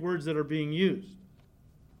the Greek words that are being used.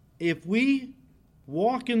 If we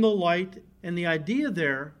walk in the light, and the idea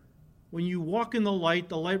there, when you walk in the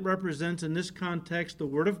light represents, in this context, the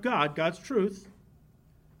Word of God, God's truth.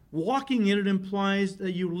 Walking in it implies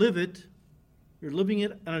that you live it. You're living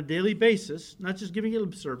it on a daily basis, not just giving it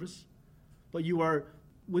lip service, but you are,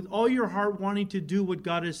 with all your heart, wanting to do what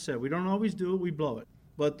God has said. We don't always do it, we blow it.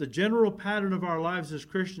 But the general pattern of our lives as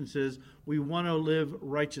Christians is we want to live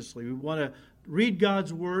righteously. We want to read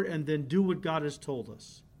God's Word and then do what God has told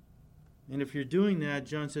us. And if you're doing that,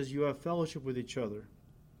 John says you have fellowship with each other.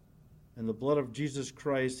 And the blood of Jesus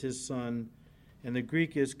Christ, his Son, and the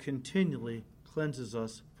Greek is continually cleanses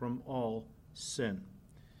us from all sin.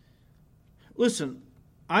 Listen,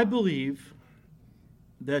 I believe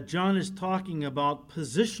that John is talking about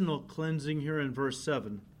positional cleansing here in verse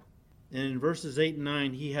 7. And in verses 8 and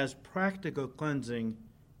 9, he has practical cleansing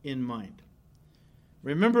in mind.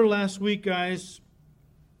 Remember last week, guys,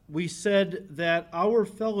 we said that our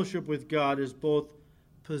fellowship with God is both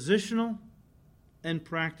positional and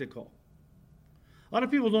practical. A lot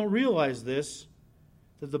of people don't realize this,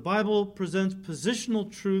 that the Bible presents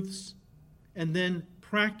positional truths and then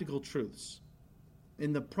practical truths.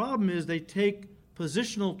 And the problem is they take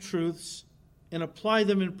positional truths and apply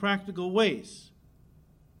them in practical ways.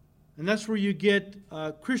 And that's where you get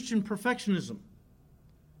Christian perfectionism.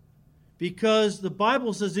 Because the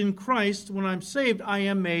Bible says in Christ, when I'm saved, I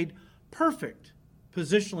am made perfect,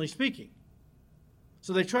 positionally speaking.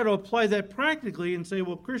 So they try to apply that practically and say,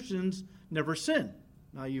 well, Christians never sin.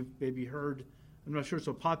 Now you've maybe heard, I'm not sure it's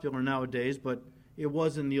so popular nowadays, but it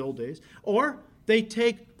was in the old days. Or they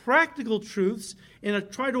take practical truths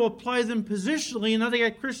and try to apply them positionally, and now they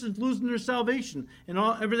got Christians losing their salvation and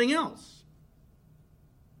everything else.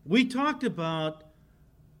 We talked about,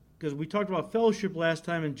 because we talked about fellowship last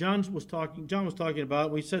time, and John was talking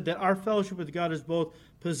about, we said that our fellowship with God is both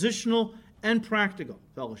positional and practical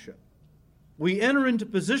fellowship. We enter into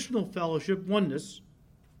positional fellowship, oneness,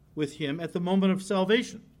 with him at the moment of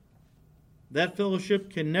salvation. That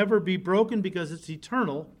fellowship can never be broken because it's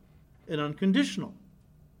eternal and unconditional.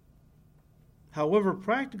 However,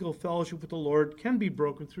 practical fellowship with the Lord can be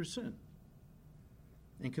broken through sin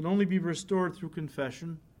and can only be restored through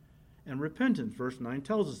confession and repentance. Verse 9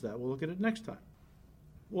 tells us that. We'll look at it next time.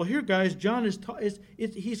 Well, here, guys, John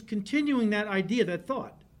he's continuing that idea, that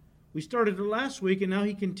thought. We started it last week, and now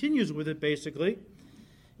he continues with it, basically.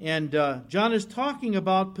 And John is talking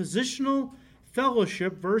about positional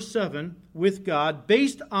fellowship, verse 7, with God,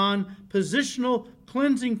 based on positional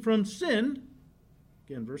cleansing from sin.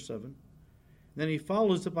 Again, verse 7. Then he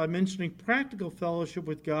follows it by mentioning practical fellowship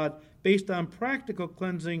with God, based on practical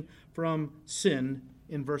cleansing from sin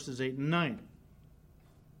in verses 8 and 9.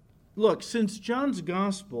 Look, since John's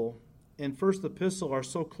gospel and first epistle are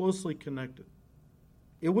so closely connected,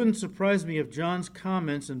 it wouldn't surprise me if John's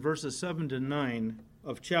comments in verses 7 to 9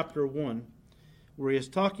 of chapter 1, where he is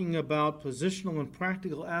talking about positional and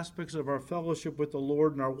practical aspects of our fellowship with the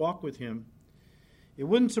Lord and our walk with him, it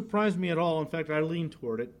wouldn't surprise me at all, in fact I lean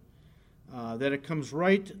toward it, that it comes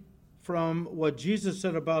right from what Jesus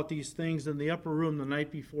said about these things in the upper room the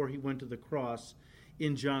night before he went to the cross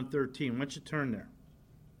in John 13. Why don't you turn there?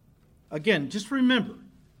 Again, just remember,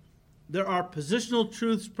 there are positional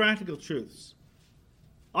truths, practical truths.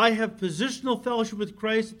 I have positional fellowship with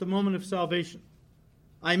Christ at the moment of salvation.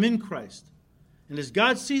 I'm in Christ. And as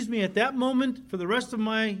God sees me at that moment for the rest of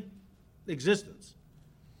my existence,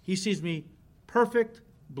 he sees me perfect,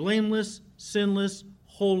 blameless, sinless,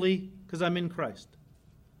 holy, because I'm in Christ.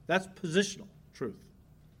 That's positional truth.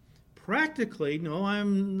 Practically, no,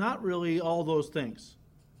 I'm not really all those things.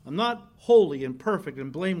 I'm not holy and perfect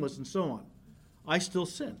and blameless and so on. I still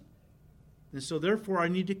sin. And so therefore I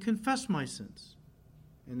need to confess my sins.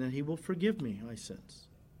 And then he will forgive me my sins.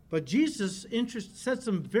 But Jesus said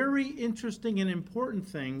some very interesting and important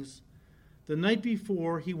things the night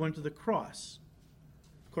before he went to the cross.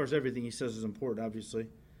 Of course, everything he says is important, obviously.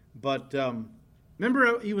 But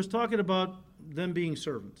remember, he was talking about them being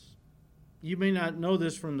servants. You may not know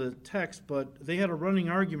this from the text, but they had a running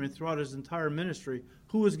argument throughout his entire ministry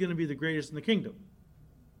who was going to be the greatest in the kingdom.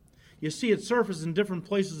 You see it surface in different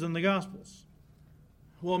places in the Gospels.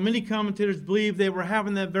 Well, many commentators believe they were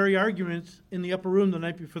having that very argument in the upper room the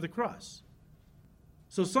night before the cross.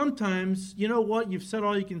 So sometimes, you know what, you've said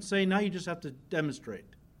all you can say, now you just have to demonstrate.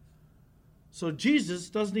 So Jesus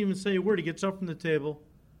doesn't even say a word. He gets up from the table,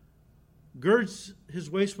 girds his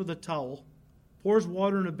waist with a towel, pours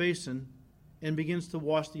water in a basin, and begins to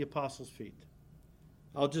wash the apostles' feet.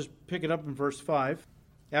 I'll just pick it up in verse 5.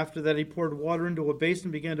 After that, he poured water into a basin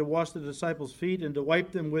and began to wash the disciples' feet and to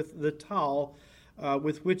wipe them with the towel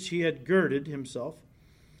with which he had girded himself.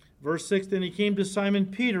 Verse 6, then he came to Simon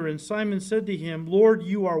Peter, and Simon said to him, Lord,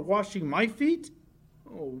 you are washing my feet?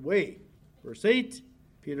 Oh, wait. Verse 8,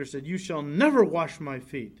 Peter said, you shall never wash my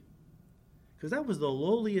feet. Because that was the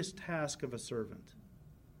lowliest task of a servant.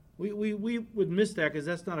 We would miss that because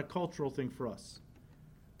that's not a cultural thing for us.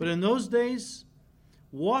 But in those days,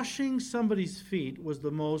 washing somebody's feet was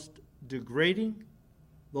the most degrading,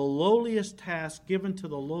 the lowliest task given to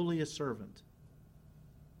the lowliest servant.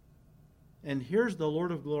 And here's the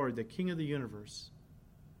Lord of glory, the King of the universe,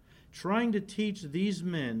 trying to teach these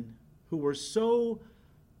men who were so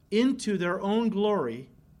into their own glory,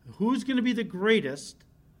 who's going to be the greatest.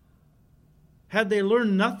 Had they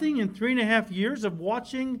learned nothing in 3.5 years of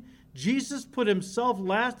watching Jesus put himself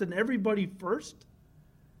last and everybody first?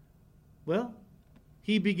 Well,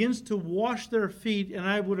 he begins to wash their feet, and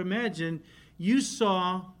I would imagine you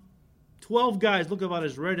saw 12 guys look about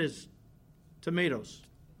as red as tomatoes.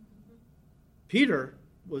 Peter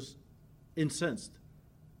was incensed.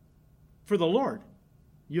 For the Lord,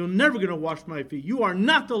 you're never going to wash my feet. You are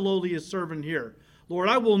not the lowliest servant here. Lord,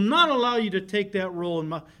 I will not allow you to take that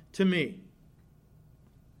role to me.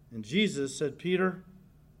 And Jesus said, Peter,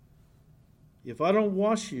 if I don't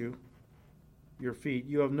wash your feet,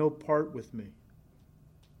 you have no part with me.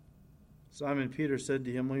 Simon Peter said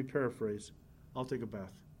to him, let me paraphrase, I'll take a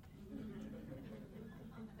bath.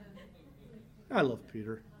 I love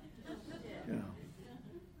Peter. You know,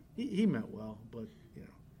 he meant well, but, you know.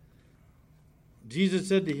 Jesus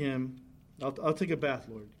said to him, I'll take a bath,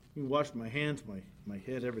 Lord. You can wash my hands, my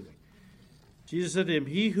head, everything. Jesus said to him,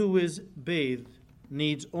 he who is bathed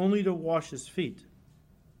needs only to wash his feet,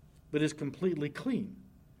 but is completely clean.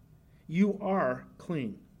 You are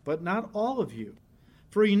clean, but not all of you.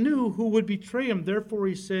 For he knew who would betray him, therefore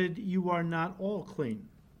he said, you are not all clean.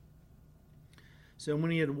 So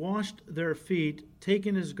when he had washed their feet,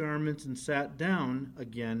 taken his garments, and sat down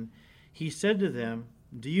again, he said to them,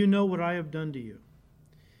 do you know what I have done to you?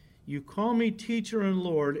 You call me teacher and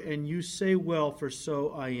Lord, and you say well, for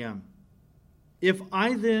so I am. If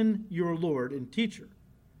I then, your Lord and teacher,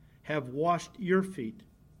 have washed your feet,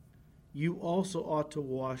 you also ought to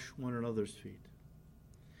wash one another's feet.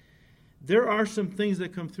 There are some things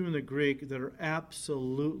that come through in the Greek that are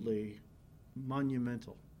absolutely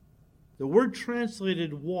monumental. The word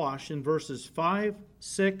translated wash in verses 5,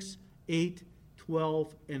 6, 8,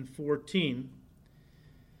 12, and 14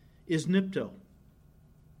 is nipto.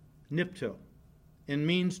 Nipto. And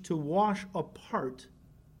means to wash a part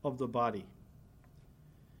of the body.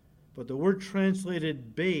 But the word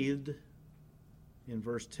translated bathed in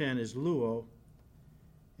verse 10 is luo,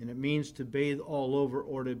 and it means to bathe all over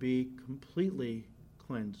or to be completely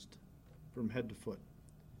cleansed from head to foot.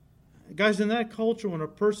 Guys, in that culture, when a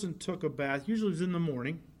person took a bath, usually it was in the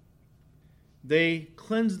morning, they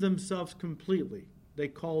cleansed themselves completely. They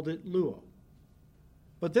called it luo.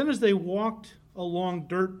 But then as they walked along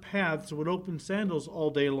dirt paths with open sandals all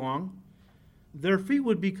day long, their feet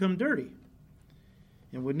would become dirty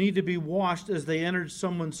and would need to be washed as they entered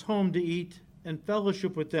someone's home to eat and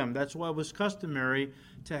fellowship with them. That's why it was customary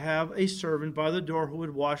to have a servant by the door who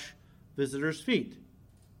would wash visitors' feet.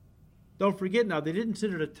 Don't forget now, they didn't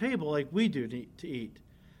sit at a table like we do to eat.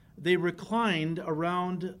 They reclined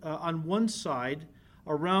around on one side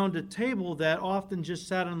around a table that often just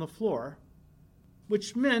sat on the floor,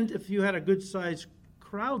 which meant if you had a good-sized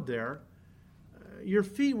crowd there, your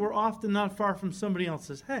feet were often not far from somebody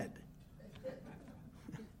else's head.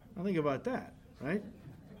 Now think about that, right?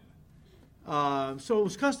 So it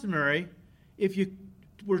was customary, if you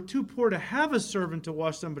were too poor to have a servant to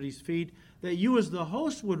wash somebody's feet, that you as the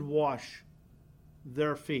host would wash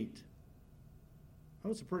their feet. That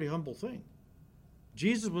was a pretty humble thing.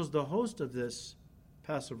 Jesus was the host of this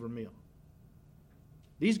Passover meal.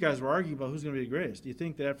 These guys were arguing about who's going to be the greatest. Do you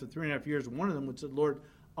think that after 3.5 years, one of them would say, Lord,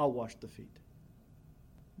 I'll wash the feet?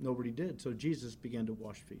 Nobody did, so Jesus began to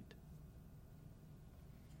wash feet.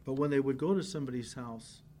 But when they would go to somebody's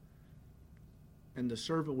house and the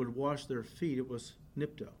servant would wash their feet, it was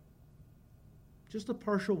nipto. Just a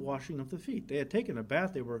partial washing of the feet. They had taken a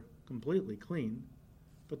bath, they were completely clean,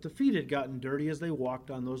 but the feet had gotten dirty as they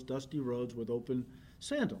walked on those dusty roads with open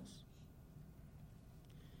sandals.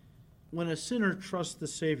 When a sinner trusts the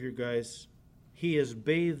Savior, guys, he is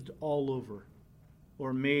bathed all over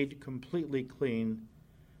or made completely clean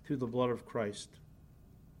through the blood of Christ.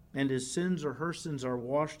 And his sins or her sins are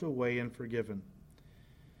washed away and forgiven.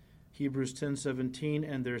 Hebrews 10:17,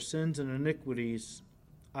 and their sins and iniquities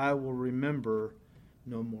I will remember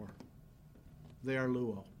no more. they are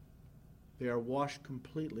luo. They are washed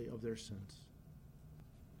completely of their sins.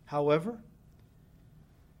 However,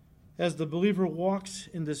 as the believer walks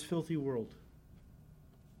in this filthy world,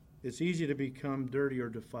 it's easy to become dirty or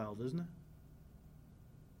defiled, isn't it?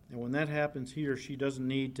 And when that happens, he or she doesn't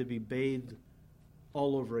need to be bathed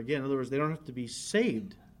all over again. In other words, they don't have to be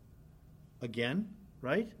saved again,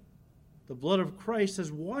 right? The blood of Christ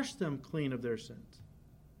has washed them clean of their sins.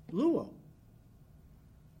 Luo.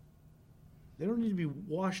 They don't need to be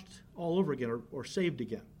washed all over again or saved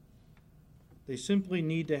again. They simply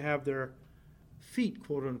need to have their feet,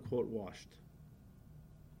 quote unquote, washed.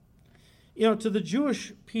 You know, to the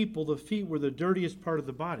Jewish people, the feet were the dirtiest part of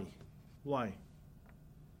the body. Why?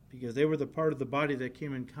 Because they were the part of the body that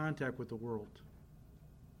came in contact with the world.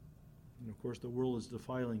 And of course, the world is a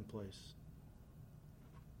defiling place.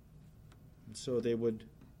 And so they would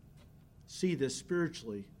see this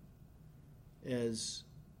spiritually as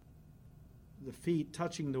the feet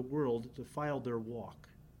touching the world defiled their walk.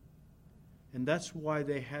 And that's why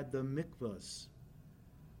they had the mikvahs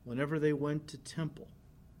whenever they went to temple,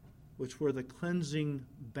 which were the cleansing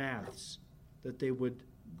baths that they would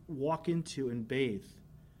walk into and bathe.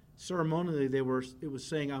 Ceremonially, it was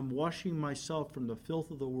saying, I'm washing myself from the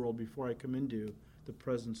filth of the world before I come into the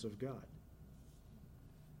presence of God.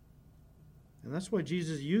 And that's why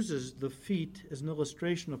Jesus uses the feet as an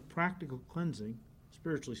illustration of practical cleansing,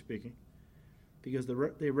 spiritually speaking, because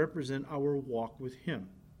they represent our walk with Him.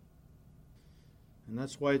 And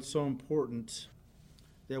that's why it's so important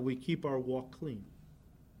that we keep our walk clean.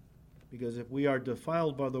 Because if we are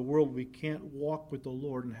defiled by the world, we can't walk with the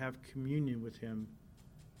Lord and have communion with Him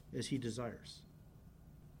as He desires.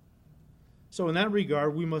 So in that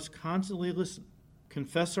regard, we must constantly listen,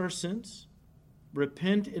 confess our sins,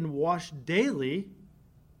 repent and wash daily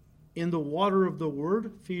in the water of the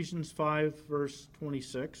Word, Ephesians 5, verse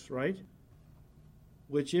 26, right?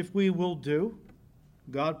 Which if we will do,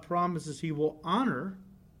 God promises He will honor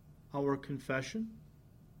our confession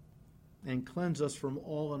and cleanse us from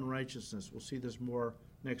all unrighteousness. We'll see this more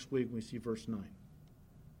next week when we see verse 9.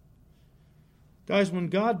 Guys, when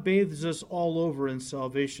God bathes us all over in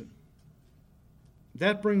salvation,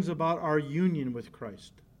 that brings about our union with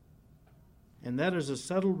Christ. And that is a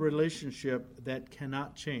settled relationship that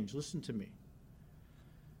cannot change. Listen to me.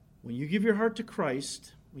 When you give your heart to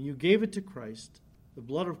Christ, when you gave it to Christ, the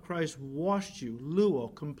blood of Christ washed you,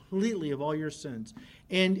 luo, completely of all your sins.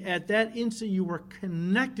 And at that instant, you were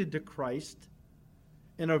connected to Christ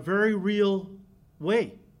in a very real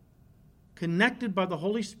way. Connected by the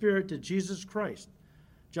Holy Spirit to Jesus Christ.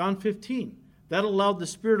 John 15. That allowed the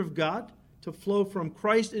Spirit of God to flow from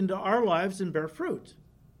Christ into our lives and bear fruit.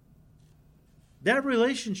 That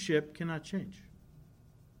relationship cannot change.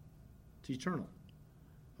 It's eternal.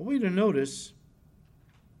 I want you to notice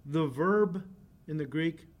the verb in the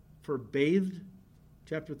Greek for bathed,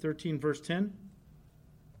 chapter 13, verse 10.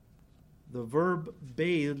 The verb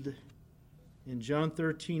bathed in John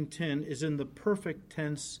 13:10 is in the perfect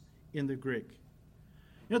tense in the Greek.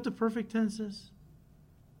 You know what the perfect tense is?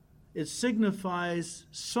 It signifies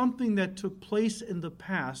something that took place in the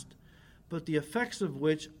past, but the effects of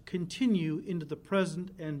which continue into the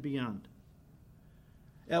present and beyond.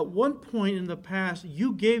 At one point in the past,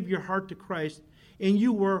 you gave your heart to Christ and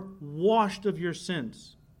you were washed of your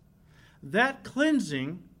sins. That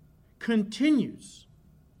cleansing continues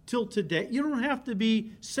till today. You don't have to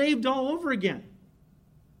be saved all over again.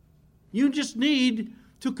 You just need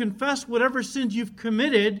to confess whatever sins you've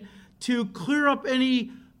committed to clear up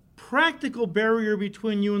any practical barrier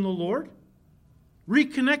between you and the Lord.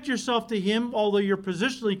 Reconnect yourself to Him, although you're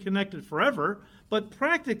positionally connected forever. But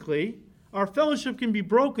practically, our fellowship can be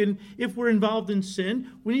broken if we're involved in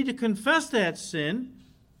sin. We need to confess that sin.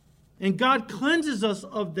 And God cleanses us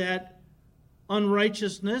of that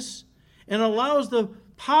unrighteousness and allows the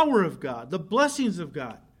power of God, the blessings of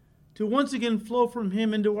God, to once again flow from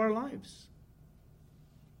Him into our lives.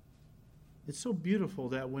 It's so beautiful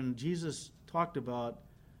that when Jesus talked about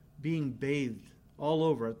being bathed all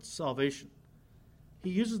over at salvation, He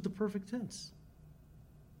uses the perfect tense,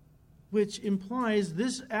 which implies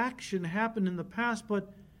this action happened in the past,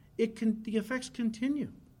 but the effects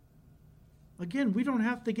continue. Again, we don't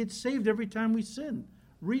have to get saved every time we sin.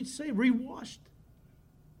 Re-washed.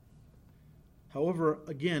 However,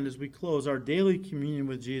 again, as we close, our daily communion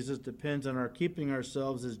with Jesus depends on our keeping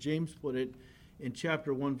ourselves, as James put it in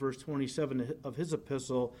chapter 1, verse 27 of his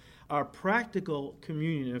epistle. Our practical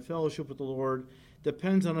communion and fellowship with the Lord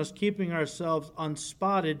depends on us keeping ourselves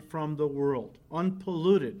unspotted from the world,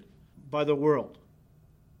 unpolluted by the world.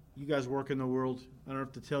 You guys work in the world. I don't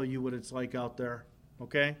have to tell you what it's like out there,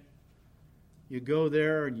 okay? You go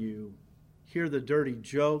there and you hear the dirty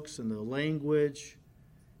jokes and the language,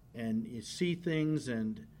 and you see things,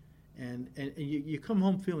 and you come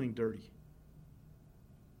home feeling dirty.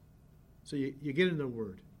 So you get in the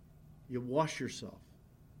Word. You wash yourself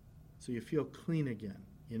so you feel clean again,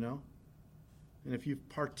 you know? And if you've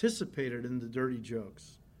participated in the dirty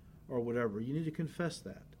jokes or whatever, you need to confess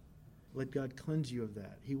that. Let God cleanse you of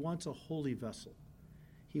that. He wants a holy vessel.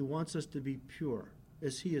 He wants us to be pure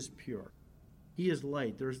as He is pure. He is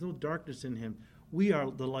light. There is no darkness in Him. We are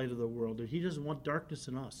the light of the world, and He doesn't want darkness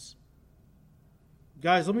in us.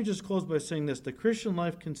 Guys, let me just close by saying this. The Christian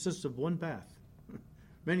life consists of one bath,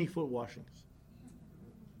 many foot washings.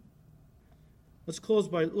 Let's close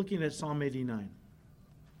by looking at Psalm 89.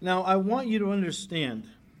 Now, I want you to understand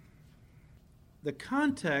the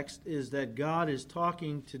context is that God is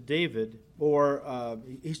talking to David, or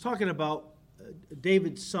he's talking about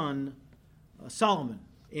David's son, Solomon.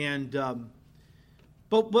 And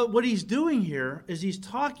but what he's doing here is he's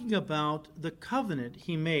talking about the covenant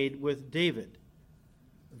he made with David,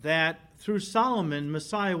 that through Solomon,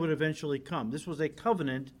 Messiah would eventually come. This was a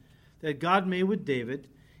covenant that God made with David.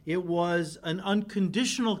 It was an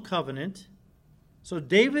unconditional covenant. So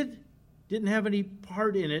David didn't have any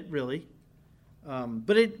part in it, really.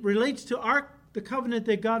 But it relates to the covenant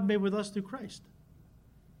that God made with us through Christ.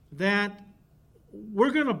 That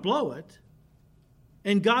we're going to blow it,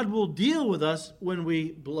 and God will deal with us when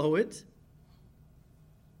we blow it,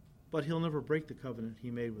 but He'll never break the covenant He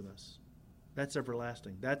made with us. That's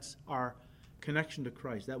everlasting. That's our connection to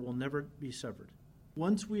Christ. That will never be severed.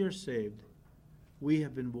 Once we are saved, we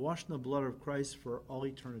have been washed in the blood of Christ for all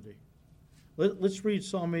eternity. Let's read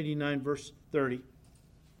Psalm 89, verse 30.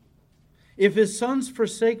 If His sons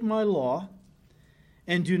forsake my law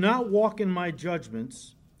and do not walk in my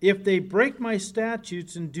judgments, if they break my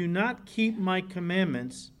statutes and do not keep my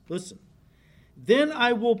commandments, listen, then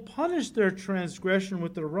I will punish their transgression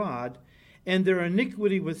with the rod and their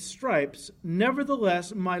iniquity with stripes.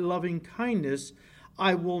 Nevertheless, my loving kindness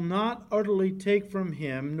I will not utterly take from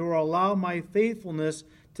him, nor allow my faithfulness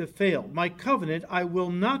to fail. My covenant I will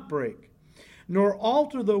not break, nor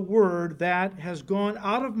alter the word that has gone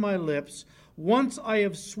out of my lips. Once I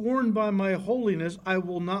have sworn by my holiness, I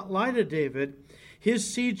will not lie to David. His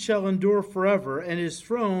seed shall endure forever, and his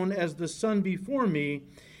throne as the sun before me.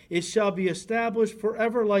 It shall be established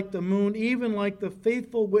forever like the moon, even like the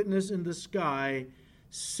faithful witness in the sky,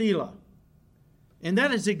 Selah. And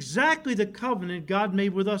that is exactly the covenant God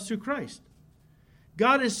made with us through Christ.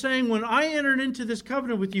 God is saying, when I entered into this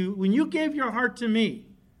covenant with you, when you gave your heart to me,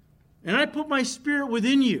 and I put my spirit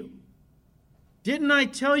within you, didn't I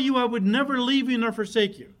tell you I would never leave you nor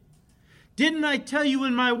forsake you? Didn't I tell you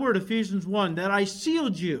in my word, Ephesians 1, that I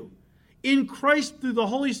sealed you in Christ through the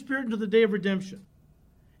Holy Spirit until the day of redemption?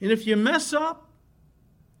 And if you mess up,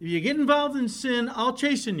 if you get involved in sin, I'll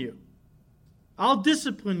chasten you. I'll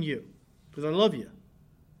discipline you because I love you.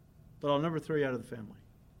 But I'll never throw you out of the family.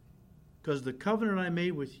 Because the covenant I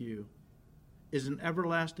made with you is an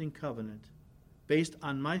everlasting covenant based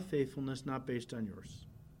on my faithfulness, not based on yours.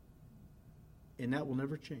 And that will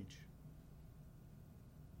never change.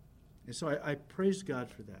 And so I praise God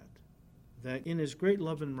for that. That in His great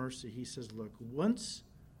love and mercy, He says, look, once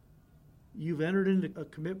you've entered into a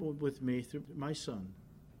commitment with me through my Son,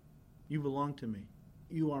 you belong to me.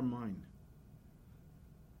 You are mine.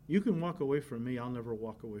 You can walk away from me. I'll never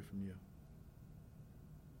walk away from you.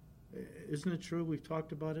 Isn't it true? We've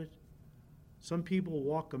talked about it. Some people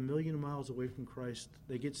walk 1,000,000 miles away from Christ.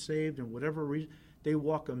 They get saved, and whatever reason, they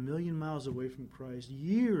walk 1,000,000 miles away from Christ,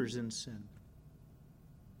 years in sin.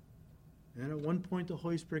 And then at one point, the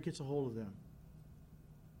Holy Spirit gets a hold of them.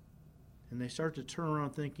 And they start to turn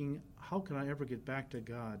around thinking, how can I ever get back to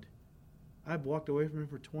God? I've walked away from Him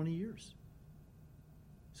for 20 years.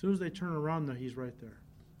 As soon as they turn around, He's right there.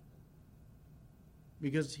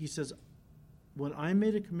 Because He says, when I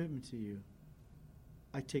made a commitment to you,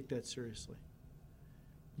 I take that seriously.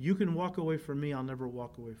 You can walk away from me, I'll never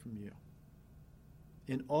walk away from you.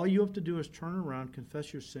 And all you have to do is turn around,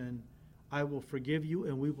 confess your sin, I will forgive you,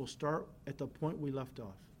 and we will start at the point we left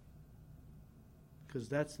off. Because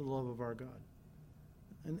that's the love of our God.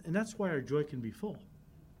 And that's why our joy can be full.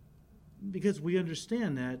 Because we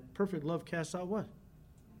understand that perfect love casts out what?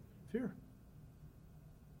 Fear.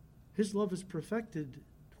 His love is perfected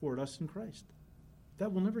toward us in Christ.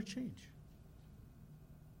 That will never change.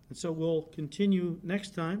 And so we'll continue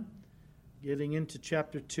next time, getting into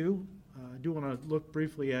chapter 2. I do want to look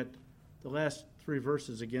briefly at the last 3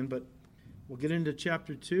 verses again, but we'll get into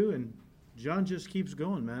chapter 2, and John just keeps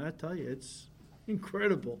going, man. I tell you, it's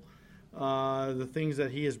incredible, the things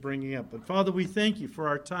that he is bringing up. But Father, we thank you for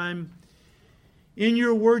our time in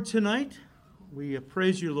your word tonight. We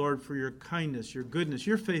praise you, Lord, for your kindness, your goodness,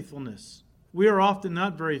 your faithfulness. We are often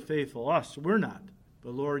not very faithful. We're not.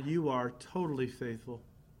 But Lord, you are totally faithful.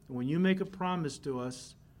 And when you make a promise to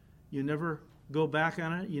us, you never go back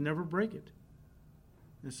on it. You never break it.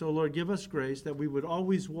 And so, Lord, give us grace that we would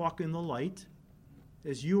always walk in the light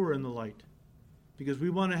as you are in the light. Because we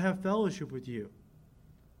want to have fellowship with you.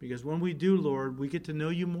 Because when we do, Lord, we get to know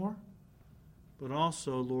you more. But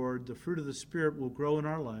also, Lord, the fruit of the Spirit will grow in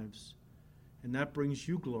our lives. And that brings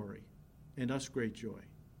you glory and us great joy.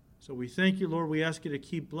 So we thank you, Lord. We ask you to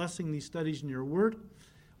keep blessing these studies in your word.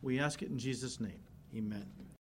 We ask it in Jesus' name. Amen.